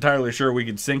 I'm not entirely sure we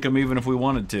could sink them even if we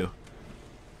wanted to.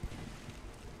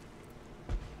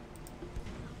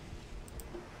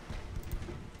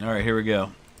 Alright, here we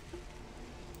go.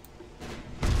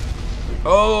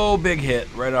 Oh, big hit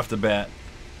right off the bat.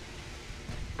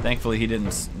 Thankfully he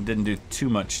didn't do too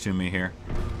much to me here.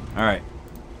 Alright.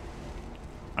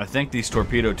 I think these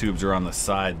torpedo tubes are on the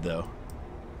side though.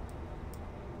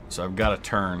 So I've got to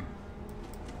turn.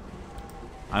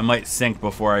 I might sink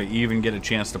before I even get a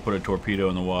chance to put a torpedo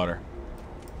in the water.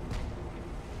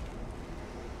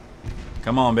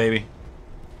 Come on, baby.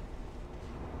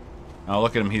 Oh,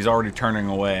 look at him. He's already turning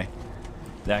away.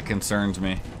 That concerns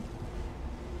me.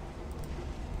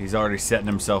 He's already setting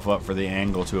himself up for the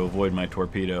angle to avoid my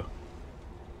torpedo.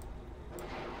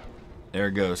 There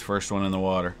it goes. First one in the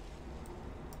water.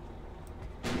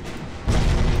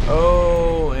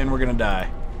 Oh, and we're going to die.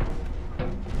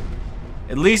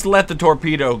 At least let the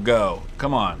torpedo go.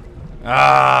 Come on.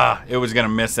 Ah, it was going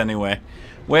to miss anyway.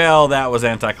 Well, that was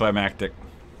anticlimactic.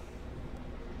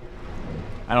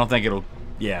 I don't think it'll...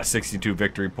 Yeah, 62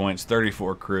 victory points,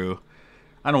 34 crew.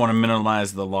 I don't want to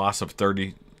minimize the loss of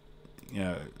 30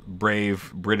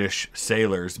 brave British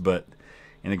sailors, but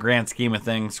in the grand scheme of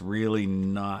things, really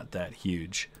not that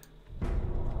huge.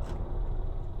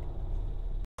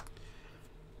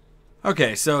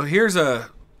 Okay, so here's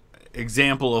a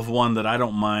example of one that I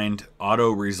don't mind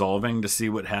auto-resolving to see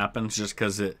what happens, just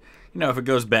because it, if it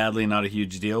goes badly, not a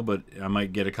huge deal, but I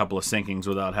might get a couple of sinkings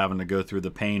without having to go through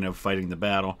the pain of fighting the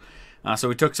battle. So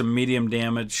we took some medium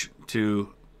damage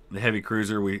to the heavy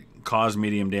cruiser. We caused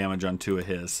medium damage on 2 of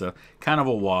his, so kind of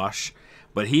a wash.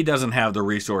 But he doesn't have the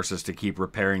resources to keep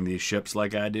repairing these ships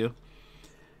like I do.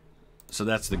 So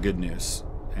that's the good news.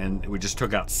 And we just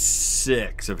took out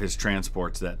 6 of his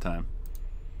transports that time.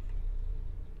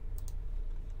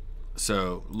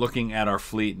 So looking at our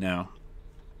fleet now,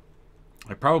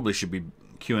 I probably should be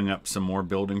queuing up some more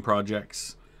building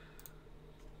projects.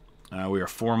 We are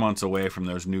 4 months away from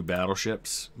those new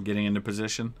battleships getting into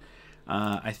position.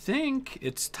 I think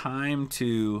it's time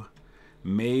to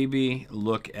maybe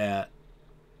look at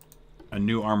a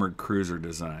new armored cruiser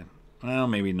design. Well,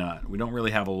 maybe not. We don't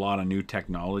really have a lot of new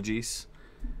technologies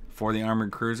for the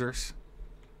armored cruisers.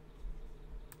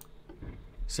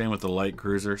 Same with the light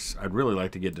cruisers. I'd really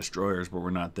like to get destroyers, but we're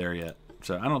not there yet.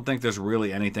 So I don't think there's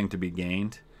really anything to be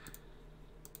gained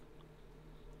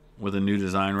with a new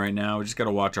design right now. We just got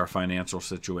to watch our financial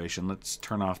situation. Let's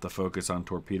turn off the focus on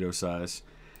torpedo size.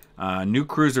 New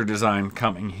cruiser design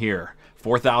coming here.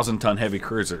 4,000 ton heavy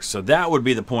cruisers. So that would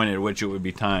be the point at which it would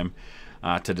be time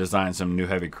to design some new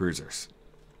heavy cruisers.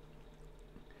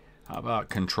 How about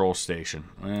control station?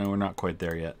 We're not quite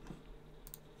there yet.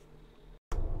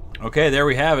 Okay, there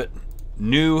we have it.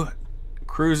 New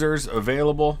cruisers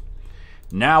available.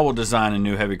 Now we'll design a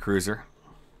new heavy cruiser.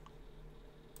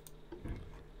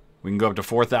 We can go up to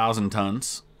 4,000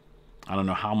 tons. I don't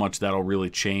know how much that'll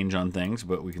really change on things,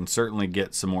 but we can certainly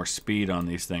get some more speed on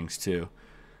these things too.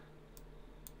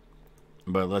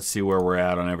 But let's see where we're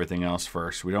at on everything else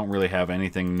first. We don't really have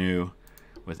anything new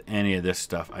with any of this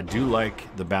stuff. I do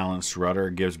like the balanced rudder.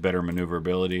 It gives better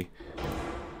maneuverability.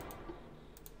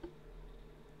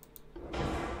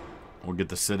 We'll get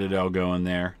the Citadel going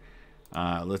there.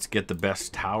 Let's get the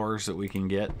best towers that we can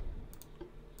get.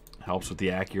 Helps with the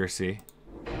accuracy.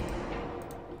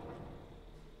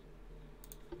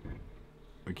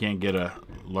 We can't get a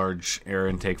large air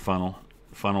intake funnel.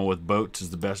 Funnel with boats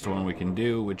is the best one we can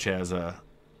do, which has a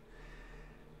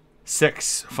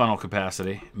 6 funnel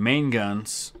capacity. Main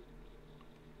guns,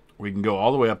 we can go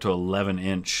all the way up to 11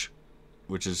 inch,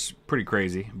 which is pretty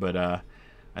crazy, but I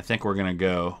think we're going to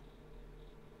go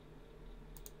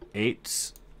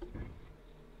 8s.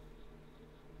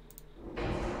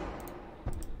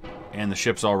 And the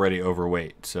ship's already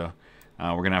overweight, so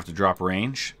we're going to have to drop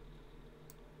range.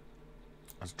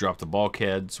 Let's drop the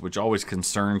bulkheads, which always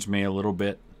concerns me a little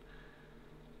bit.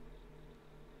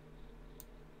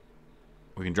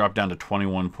 We can drop down to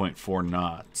 21.4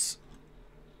 knots,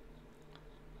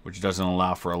 which doesn't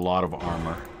allow for a lot of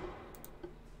armor.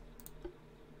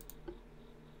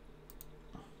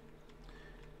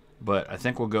 But I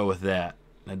think we'll go with that.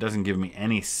 That doesn't give me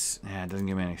any. It doesn't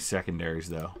give me any secondaries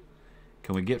though.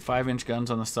 Can we get 5-inch guns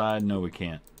on the side? No, we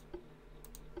can't.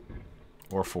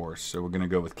 Or force. So we're going to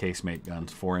go with casemate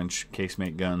guns. 4-inch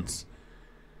casemate guns.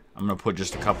 I'm going to put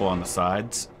just a couple on the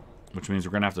sides, which means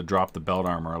we're going to have to drop the belt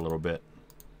armor a little bit.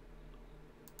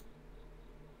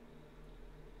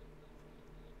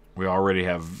 We already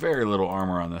have very little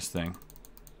armor on this thing.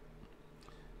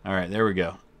 Alright, there we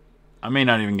go. I may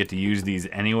not even get to use these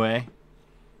anyway.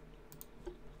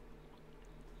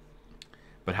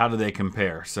 But how do they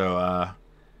compare? So,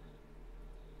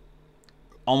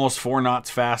 almost 4 knots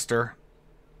faster.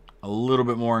 A little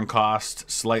bit more in cost.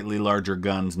 Slightly larger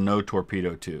guns. No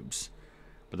torpedo tubes.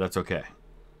 But that's okay.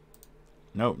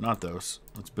 Nope, not those.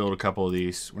 Let's build a couple of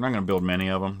these. We're not going to build many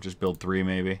of them. Just build 3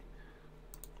 maybe.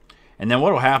 And then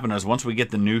what will happen is once we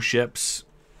get the new ships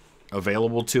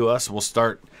available to us, we'll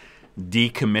start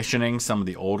decommissioning some of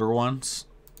the older ones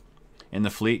in the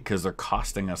fleet because they're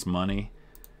costing us money.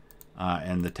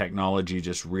 And the technology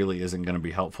just really isn't going to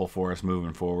be helpful for us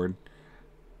moving forward.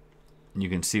 You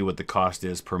can see what the cost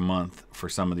is per month for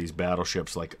some of these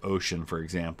battleships like Ocean, for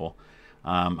example.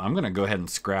 I'm going to go ahead and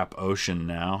scrap Ocean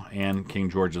now and King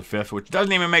George V, which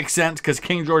doesn't even make sense because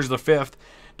King George V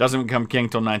doesn't become king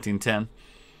till 1910.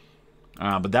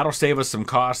 But that'll save us some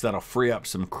costs. That'll free up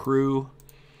some crew.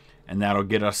 And that'll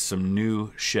get us some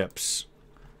new ships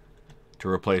to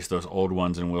replace those old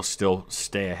ones, and we'll still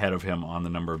stay ahead of him on the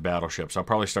number of battleships. I'll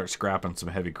probably start scrapping some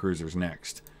heavy cruisers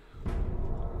next.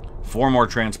 4 more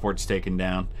transports taken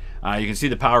down. You can see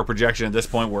the power projection at this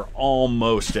point. We're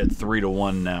almost at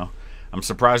 3-to-1 now. I'm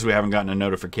surprised we haven't gotten a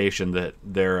notification that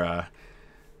their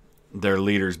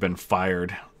leader's been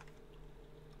fired.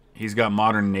 He's got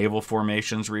modern naval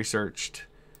formations researched.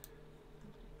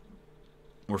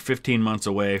 We're 15 months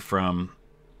away from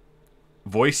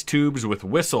voice tubes with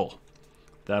whistle.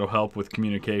 That'll help with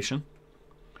communication.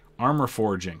 Armor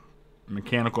forging.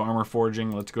 Mechanical armor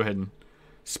forging. Let's go ahead and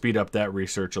speed up that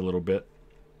research a little bit.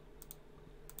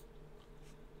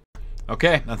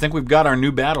 Okay, I think we've got our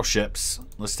new battleships.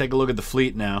 Let's take a look at the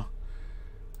fleet now.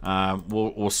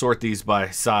 We'll sort these by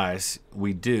size.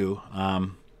 We do.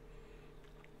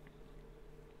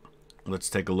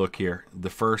 Let's take a look here. The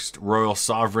first Royal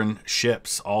Sovereign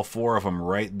ships, all 4 of them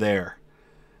right there.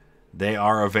 They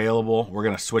are available. We're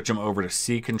going to switch them over to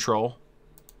sea control.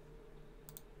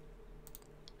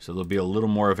 So they'll be a little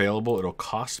more available. It'll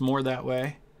cost more that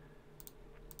way.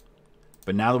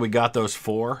 But now that we got those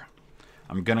 4,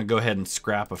 I'm going to go ahead and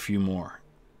scrap a few more.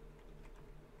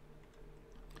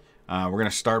 We're going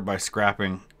to start by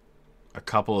scrapping a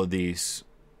couple of these.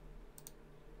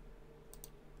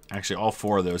 Actually, all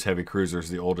 4 of those heavy cruisers,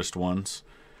 the oldest ones,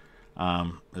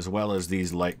 as well as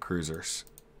these light cruisers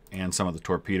and some of the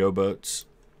torpedo boats.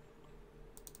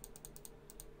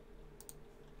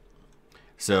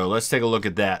 So let's take a look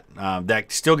at that.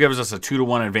 That still gives us a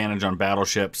 2-to-1 advantage on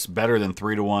battleships, better than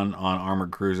 3-to-1 on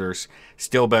armored cruisers,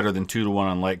 still better than 2-to-1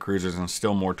 on light cruisers, and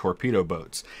still more torpedo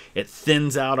boats. It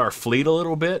thins out our fleet a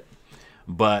little bit,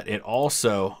 but it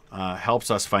also helps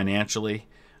us financially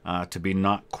to be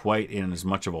not quite in as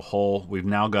much of a hole. We've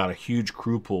now got a huge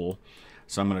crew pool,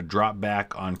 so I'm going to drop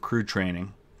back on crew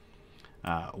training,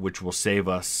 which will save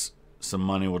us some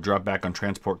money. We'll drop back on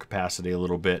transport capacity a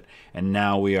little bit, and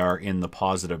now we are in the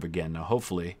positive again. Now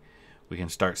hopefully we can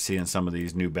start seeing some of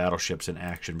these new battleships in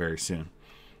action very soon.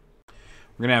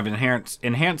 We're going to have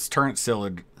enhanced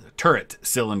turret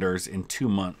cylinders in 2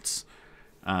 months.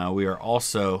 We are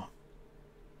also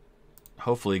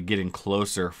hopefully getting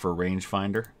closer for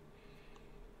rangefinder,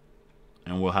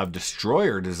 and we'll have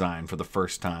destroyer design for the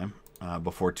first time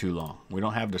before too long. We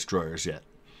don't have destroyers yet.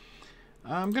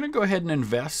 I'm going to go ahead and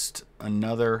invest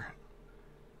another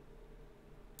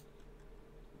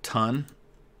ton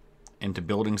into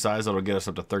building size. That'll get us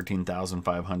up to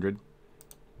 13,500.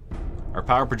 Our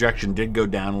power projection did go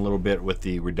down a little bit with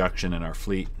the reduction in our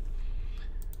fleet.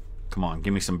 Come on,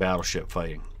 give me some battleship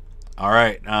fighting. All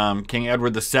right, King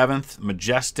Edward VII,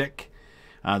 Majestic.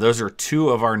 Those are 2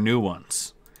 of our new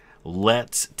ones.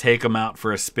 Let's take them out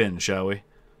for a spin, shall we?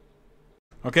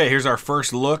 Okay, here's our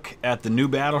first look at the new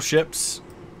battleships.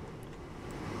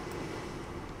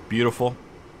 Beautiful.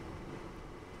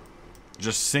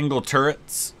 Just single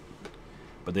turrets,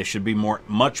 but they should be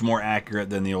much more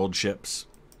accurate than the old ships,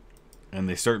 and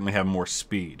they certainly have more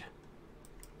speed.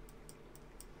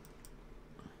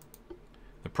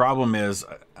 The problem is,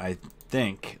 I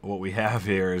think what we have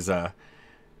here is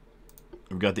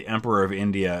we've got the Emperor of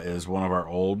India is one of our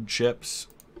old ships.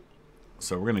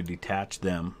 So we're going to detach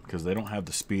them because they don't have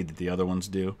the speed that the other ones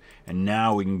do. And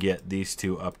now we can get these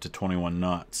 2 up to 21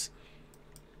 knots.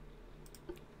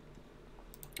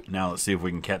 Now let's see if we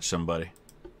can catch somebody.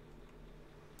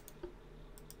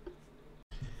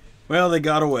 Well, they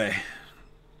got away.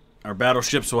 Our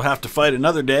battleships will have to fight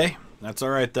another day. That's all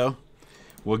right, though.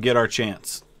 We'll get our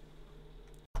chance.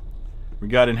 We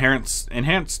got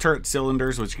enhanced turret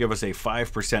cylinders, which give us a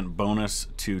 5% bonus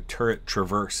to turret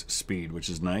traverse speed, which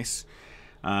is nice.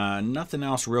 Nothing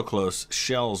else real close.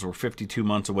 Shells were 52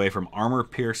 months away from armor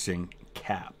piercing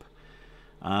cap.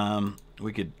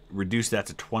 We could reduce that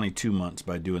to 22 months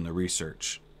by doing the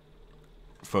research.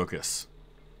 Focus.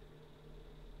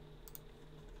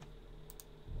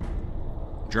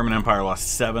 German Empire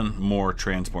lost 7 more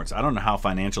transports. I don't know how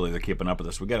financially they're keeping up with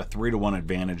this. We got a 3-to-1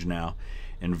 advantage now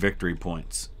in victory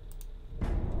points.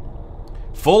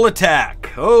 Full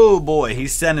attack. Oh boy,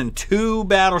 he's sending 2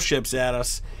 battleships at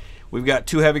us. We've got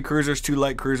 2 heavy cruisers, 2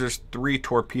 light cruisers, 3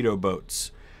 torpedo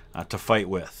boats to fight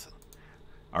with.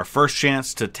 Our first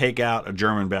chance to take out a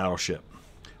German battleship.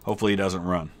 Hopefully he doesn't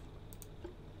run.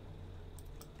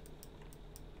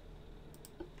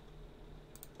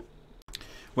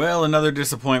 Well, another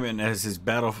disappointment as his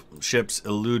battleships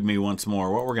elude me once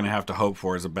more. What we're going to have to hope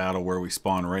for is a battle where we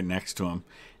spawn right next to him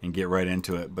and get right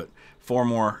into it. But 4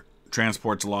 more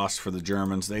transports lost for the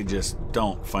Germans. They just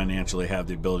don't financially have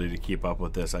the ability to keep up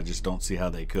with this. I just don't see how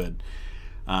they could.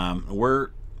 We're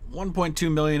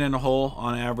 1.2 million in a hole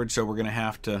on average, so we're going to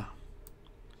have to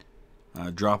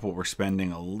drop what we're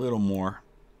spending a little more.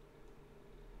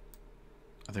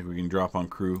 I think we can drop on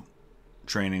crew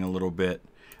training a little bit.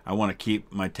 I want to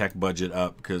keep my tech budget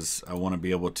up because I want to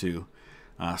be able to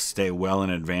stay well in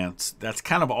advance. That's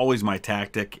kind of always my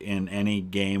tactic in any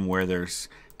game where there's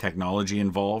technology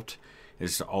involved,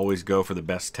 is to always go for the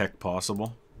best tech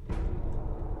possible.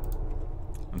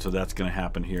 And so that's going to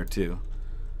happen here too.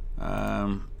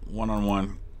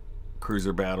 One-on-one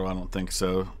cruiser battle, I don't think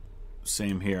so.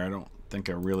 Same here. I don't think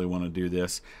I really want to do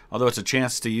this. Although it's a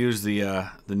chance to use the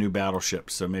new battleship,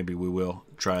 so maybe we will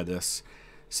try this.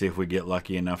 See if we get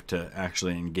lucky enough to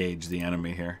actually engage the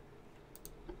enemy here.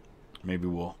 Maybe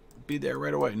we'll be there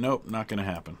right away. Nope, not going to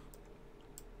happen.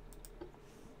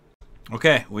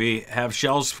 Okay, we have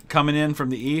shells coming in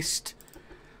from the east,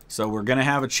 so we're going to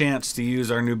have a chance to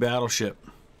use our new battleship.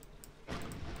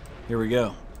 Here we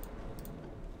go.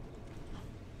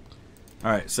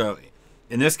 Alright, so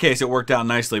in this case it worked out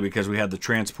nicely because we had the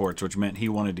transports, which meant he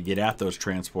wanted to get at those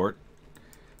transports,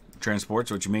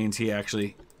 which means he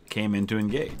actually came in to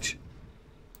engage.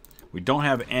 We don't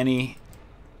have any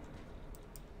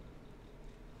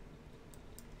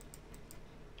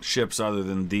ships other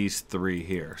than these 3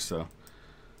 here, so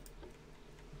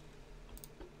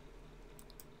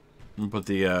I'm gonna put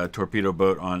the torpedo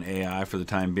boat on AI for the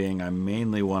time being. I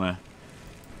mainly want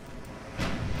to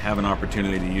have an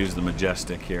opportunity to use the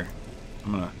Majestic here.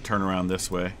 I'm gonna turn around this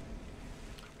way,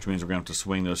 which means we're gonna have to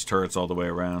swing those turrets all the way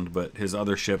around, but his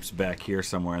other ship's back here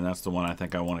somewhere, and that's the one I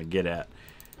think I want to get at.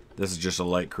 This is just a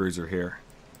light cruiser here.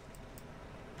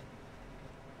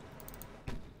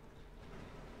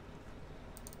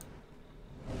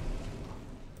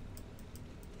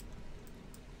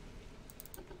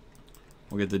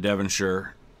 We'll get the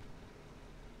Devonshire.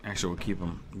 Actually, we'll keep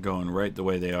them going right the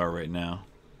way they are right now.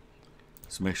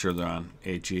 So make sure they're on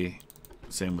HE.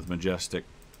 Same with Majestic.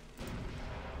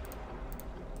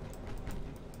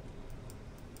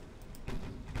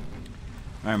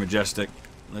 Alright, Majestic.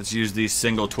 Let's use these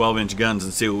single 12-inch guns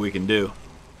and see what we can do.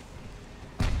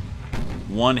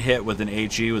 One hit with an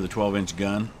HE with a 12-inch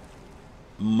gun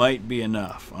might be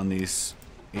enough on these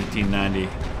 1890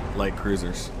 light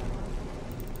cruisers.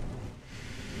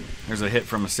 There's a hit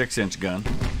from a 6-inch gun.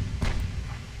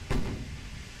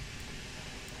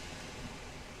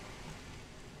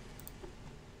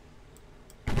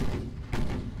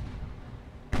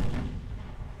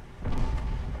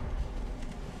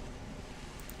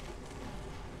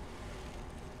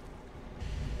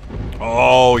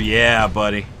 Oh, yeah,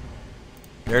 buddy.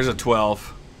 There's a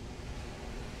 12.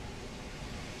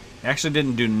 Actually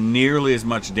didn't do nearly as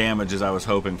much damage as I was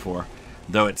hoping for,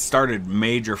 though it started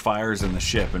major fires in the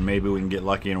ship, and maybe we can get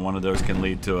lucky and one of those can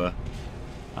lead to a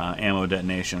ammo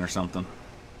detonation or something.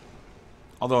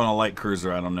 Although on a light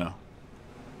cruiser, I don't know.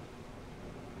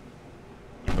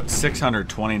 But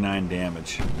 629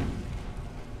 damage.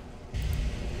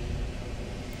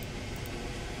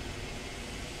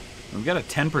 We've got a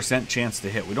 10% chance to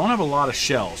hit. We don't have a lot of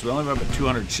shells. We only have about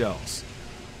 200 shells.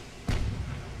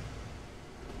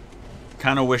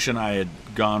 Kind of wishing I had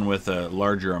gone with a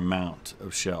larger amount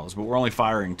of shells, but we're only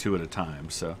firing 2 at a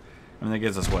time, so I mean that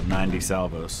gives us what, 90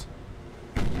 salvos.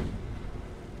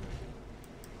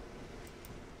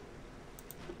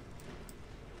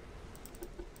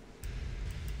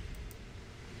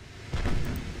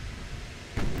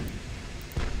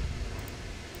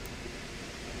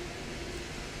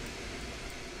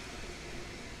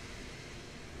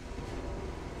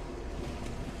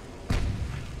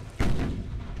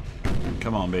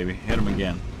 Come on, baby. Hit him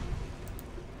again.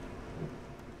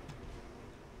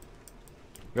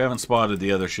 We haven't spotted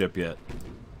the other ship yet.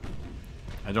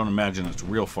 I don't imagine it's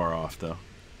real far off, though,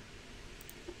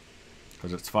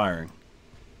 because it's firing.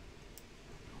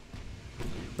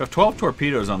 We have 12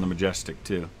 torpedoes on the Majestic,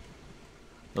 too.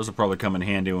 Those will probably come in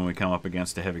handy when we come up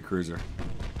against a heavy cruiser.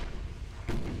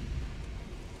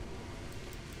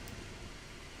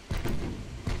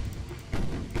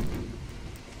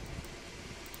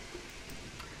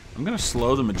 I'm I'm going to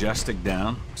slow the Majestic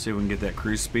down, see if we can get that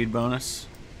cruise speed bonus.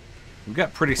 We've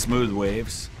got pretty smooth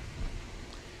waves.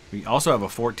 We also have a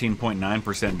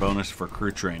 14.9% bonus for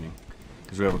crew training,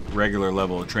 because we have a regular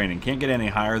level of training. Can't get any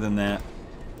higher than that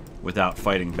without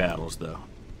fighting battles, though.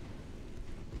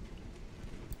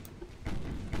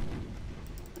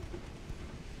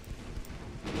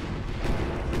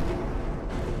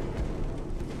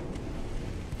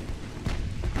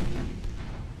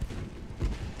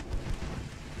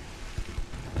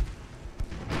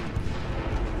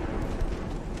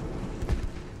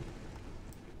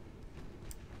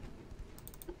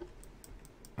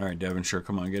 Alright, Devonshire,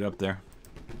 come on, get up there.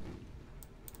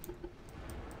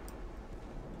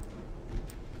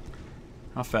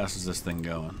 How fast is this thing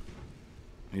going?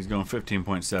 He's going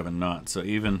 15.7 knots, so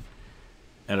even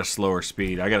at a slower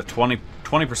speed. I got a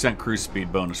 20% cruise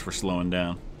speed bonus for slowing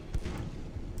down.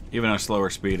 Even at a slower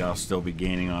speed, I'll still be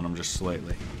gaining on him just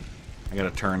slightly. I got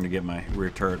to turn to get my rear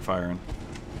turret firing.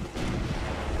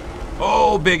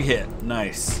 Oh, big hit.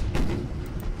 Nice.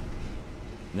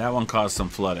 That one caused some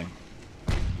flooding.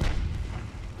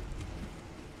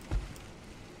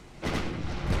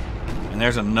 And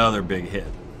there's another big hit.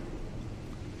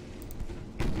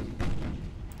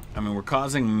 I mean, we're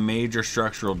causing major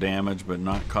structural damage, but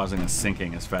not causing a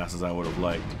sinking as fast as I would have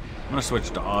liked. I'm going to switch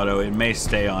to auto. It may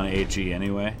stay on HE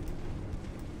anyway.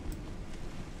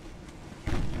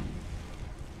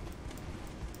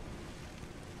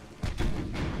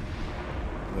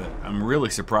 But I'm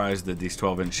really surprised that these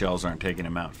 12-inch shells aren't taking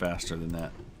him out faster than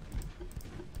that.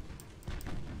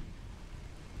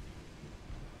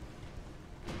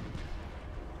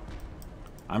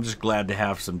 I'm just glad to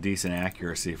have some decent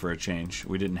accuracy for a change.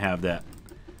 We didn't have that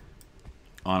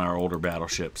on our older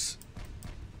battleships.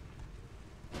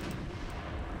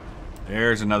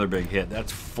 There's another big hit.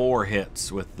 That's 4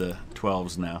 hits with the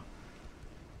 12s now.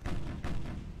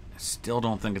 I still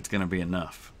don't think it's going to be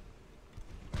enough.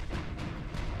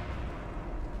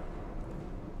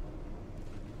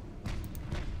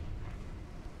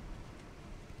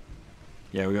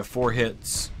 Yeah, we got 4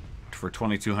 hits for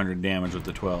 2,200 damage with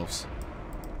the 12s.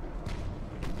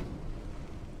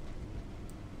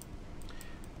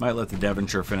 Might let the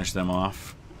Devonshire finish them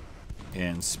off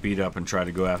and speed up and try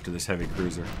to go after this heavy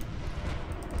cruiser.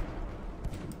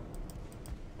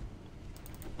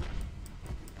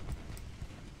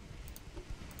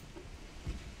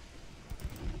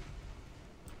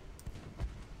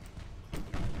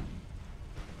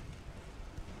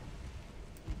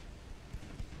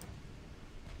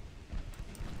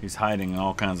 He's hiding in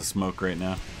all kinds of smoke right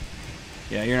now.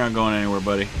 Yeah, you're not going anywhere,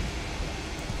 buddy.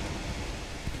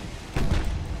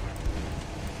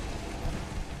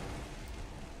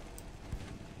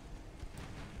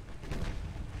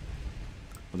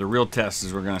 The real test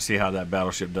is we're going to see how that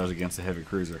battleship does against the heavy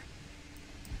cruiser.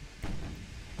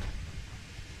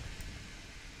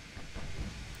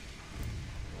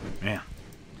 Man,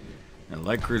 the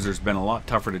light cruiser's been a lot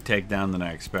tougher to take down than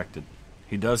I expected.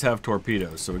 He does have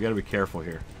torpedoes, so we got to be careful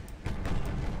here.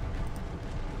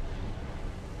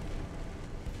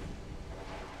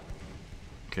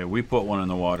 Okay, we put one in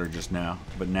the water just now,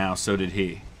 but now so did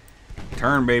he.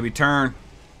 Turn, baby, turn.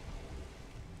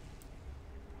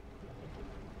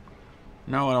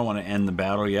 No, I don't want to end the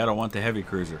battle yet. I want the heavy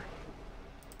cruiser.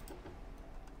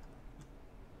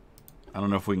 I don't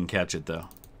know if we can catch it, though.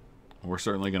 We're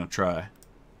certainly going to try.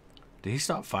 Did he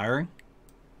stop firing?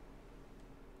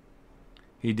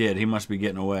 He did. He must be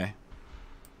getting away.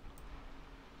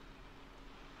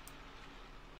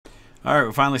 Alright,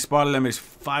 we finally spotted him. He's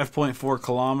 5.4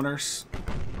 kilometers.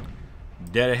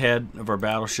 Dead ahead of our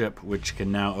battleship, which can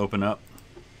now open up.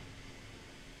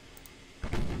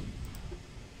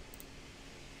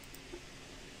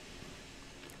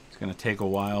 Going to take a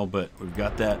while, but we've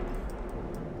got that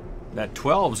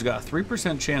 12's got a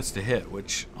 3% chance to hit,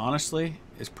 which honestly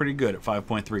is pretty good at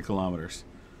 5.3 kilometers.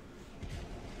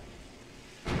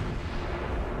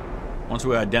 Once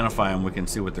we identify them, we can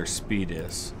see what their speed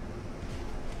is,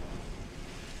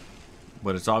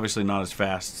 but it's obviously not as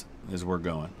fast as we're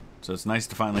going, so it's nice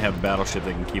to finally have a battleship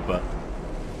that can keep up.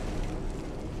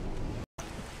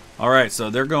 Alright,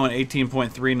 so they're going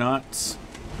 18.3 knots.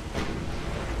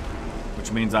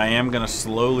 Which means I am going to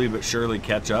slowly but surely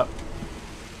catch up.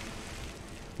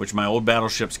 Which my old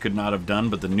battleships could not have done,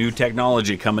 but the new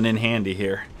technology coming in handy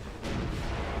here.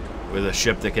 With a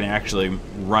ship that can actually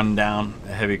run down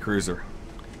a heavy cruiser.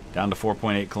 Down to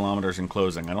 4.8 kilometers in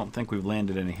closing. I don't think we've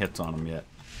landed any hits on them yet.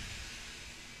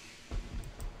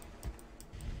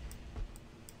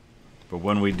 But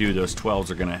when we do, those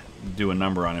 12s are going to do a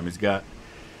number on him. He's got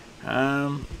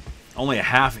only a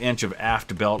 ½ inch of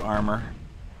aft belt armor.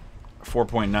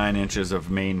 4.9 inches of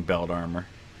main belt armor.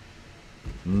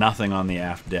 Nothing on the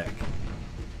aft deck.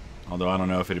 Although I don't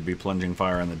know if it'd be plunging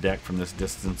fire on the deck from this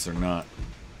distance or not.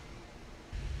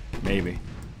 Maybe.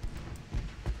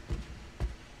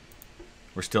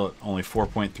 We're still at only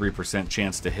 4.3%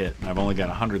 chance to hit, and I've only got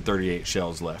 138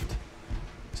 shells left.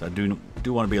 So I do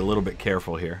want to be a little bit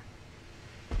careful here.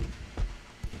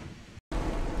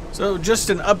 So just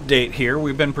an update here.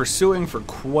 We've been pursuing for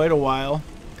quite a while.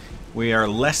 We are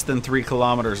less than 3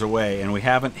 kilometers away, and we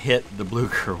haven't hit the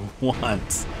Blucher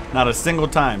once. Not a single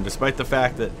time, despite the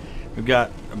fact that we've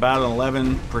got about an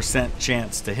 11%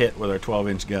 chance to hit with our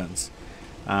 12-inch guns.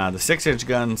 The 6-inch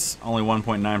guns, only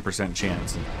 1.9%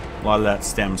 chance. And a lot of that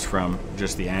stems from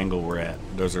just the angle we're at.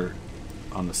 Those are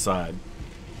on the side.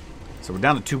 So we're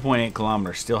down to 2.8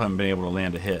 kilometers, still haven't been able to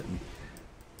land a hit.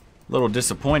 A little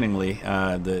disappointingly,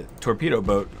 the torpedo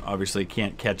boat obviously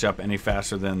can't catch up any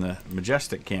faster than the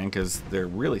Majestic can because they're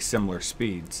really similar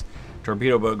speeds.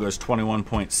 Torpedo boat goes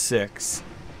 21.6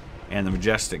 and the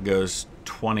Majestic goes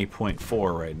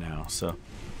 20.4 right now. So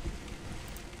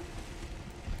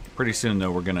pretty soon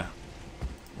though we're gonna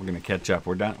catch up.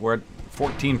 We're at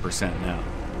 14% now,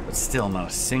 but still not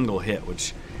a single hit,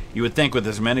 which you would think with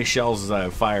as many shells as I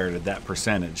have fired at that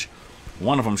percentage,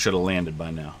 one of them should have landed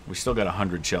by now. We still got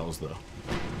 100 shells though.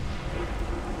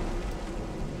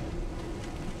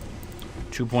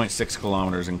 2.6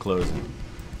 kilometers in closing.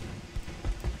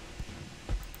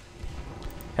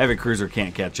 Heavy cruiser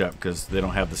can't catch up because they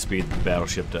don't have the speed that the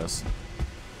battleship does.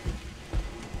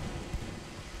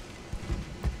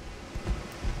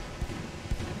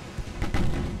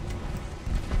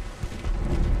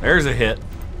 There's a hit.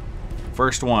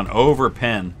 First one over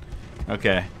pen.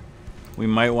 Okay. We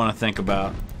might want to think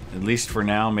about, at least for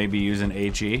now, maybe using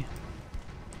HE.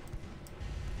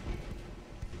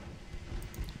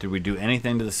 Did we do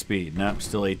anything to the speed? Nope,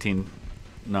 still 18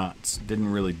 knots.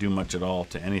 Didn't really do much at all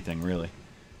to anything, really.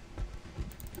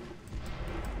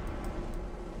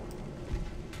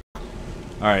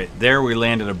 Alright, there we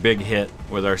landed a big hit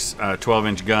with our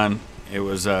 12-inch gun. It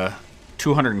was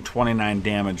 229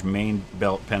 damage, main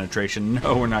belt penetration.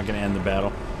 No, we're not going to end the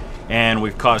battle. And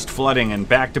we've caused flooding and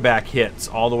back-to-back hits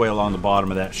all the way along the bottom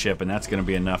of that ship, and that's going to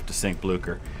be enough to sink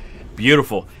Blucher.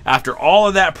 Beautiful. After all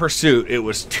of that pursuit, it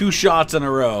was 2 shots in a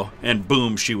row, and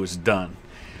boom, she was done.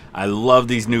 I love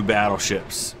these new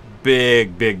battleships.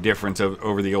 Big, big difference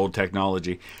over the old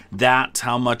technology. That's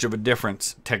how much of a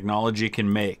difference technology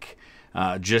can make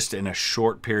just in a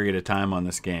short period of time on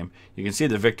this game. You can see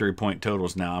the victory point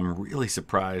totals now. I'm really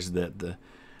surprised that the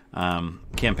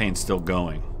campaign's still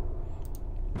going.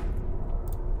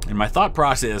 And my thought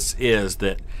process is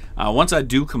that once I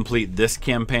do complete this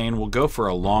campaign, we'll go for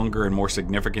a longer and more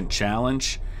significant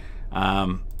challenge.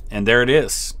 And there it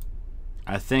is.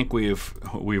 I think we've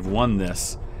won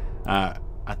this. I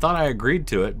thought I agreed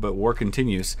to it, but war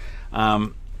continues.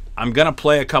 I'm gonna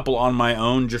play a couple on my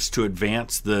own just to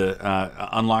advance the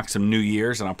unlock some new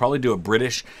years, and I'll probably do a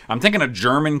British. I'm thinking a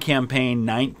German campaign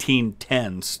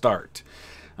 1910 start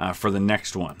for the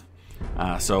next one.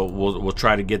 So we'll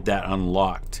try to get that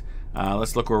unlocked.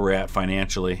 Let's look where we're at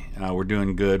financially. We're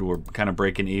doing good. We're kind of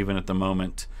breaking even at the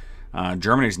moment.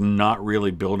 Germany's not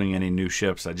really building any new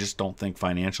ships. I just don't think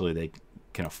financially they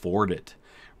can afford it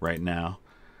right now.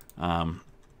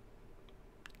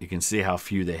 You can see how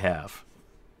few they have.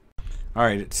 All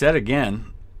right, it said again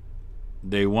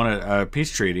they want a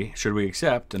peace treaty. Should we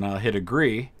accept? And I'll hit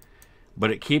agree,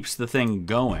 but it keeps the thing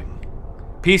going.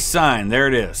 Peace sign. There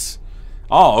it is.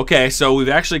 Oh, okay, so we've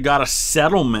actually got a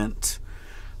settlement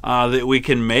that we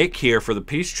can make here for the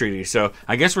peace treaty. So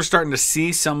I guess we're starting to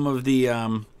see some of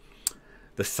the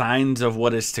signs of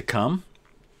what is to come.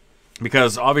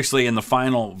 Because obviously in the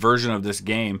final version of this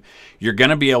game, you're going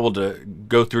to be able to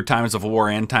go through times of war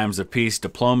and times of peace.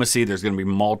 Diplomacy, there's going to be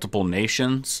multiple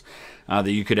nations that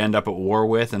you could end up at war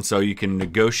with. And so you can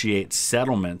negotiate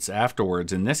settlements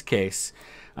afterwards. In this case,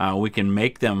 we can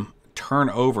make them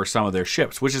turn over some of their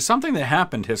ships, which is something that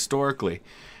happened historically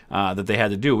that they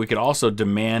had to do. We could also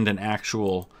demand an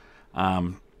actual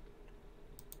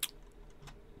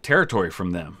territory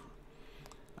from them.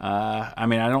 I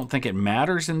mean, I don't think it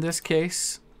matters in this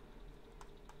case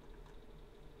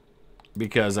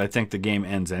because I think the game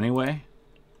ends anyway.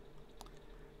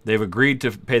 They've agreed to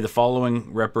pay the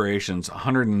following reparations: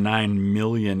 109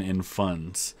 million in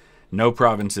funds. No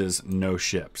provinces, no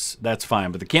ships. That's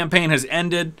fine, but the campaign has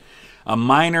ended. A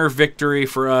minor victory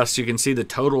for us. You can see the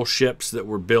total ships that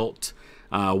were built,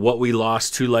 what we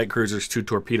lost: 2 light cruisers, 2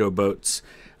 torpedo boats,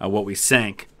 what we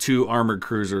sank: 2 armored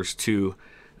cruisers, 2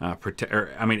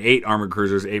 8 armored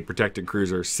cruisers, 8 protected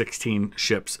cruisers, 16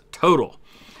 ships total.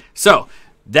 So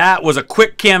that was a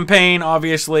quick campaign,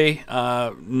 obviously.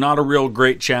 Not a real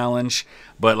great challenge.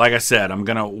 But like I said, I'm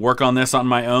going to work on this on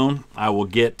my own. I will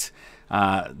get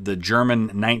the German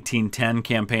 1910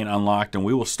 campaign unlocked, and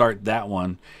we will start that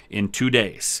one in 2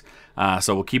 days.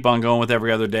 So we'll keep on going with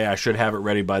every other day. I should have it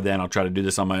ready by then. I'll try to do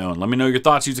this on my own. Let me know your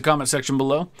thoughts. Use the comment section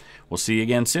below. We'll see you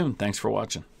again soon. Thanks for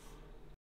watching.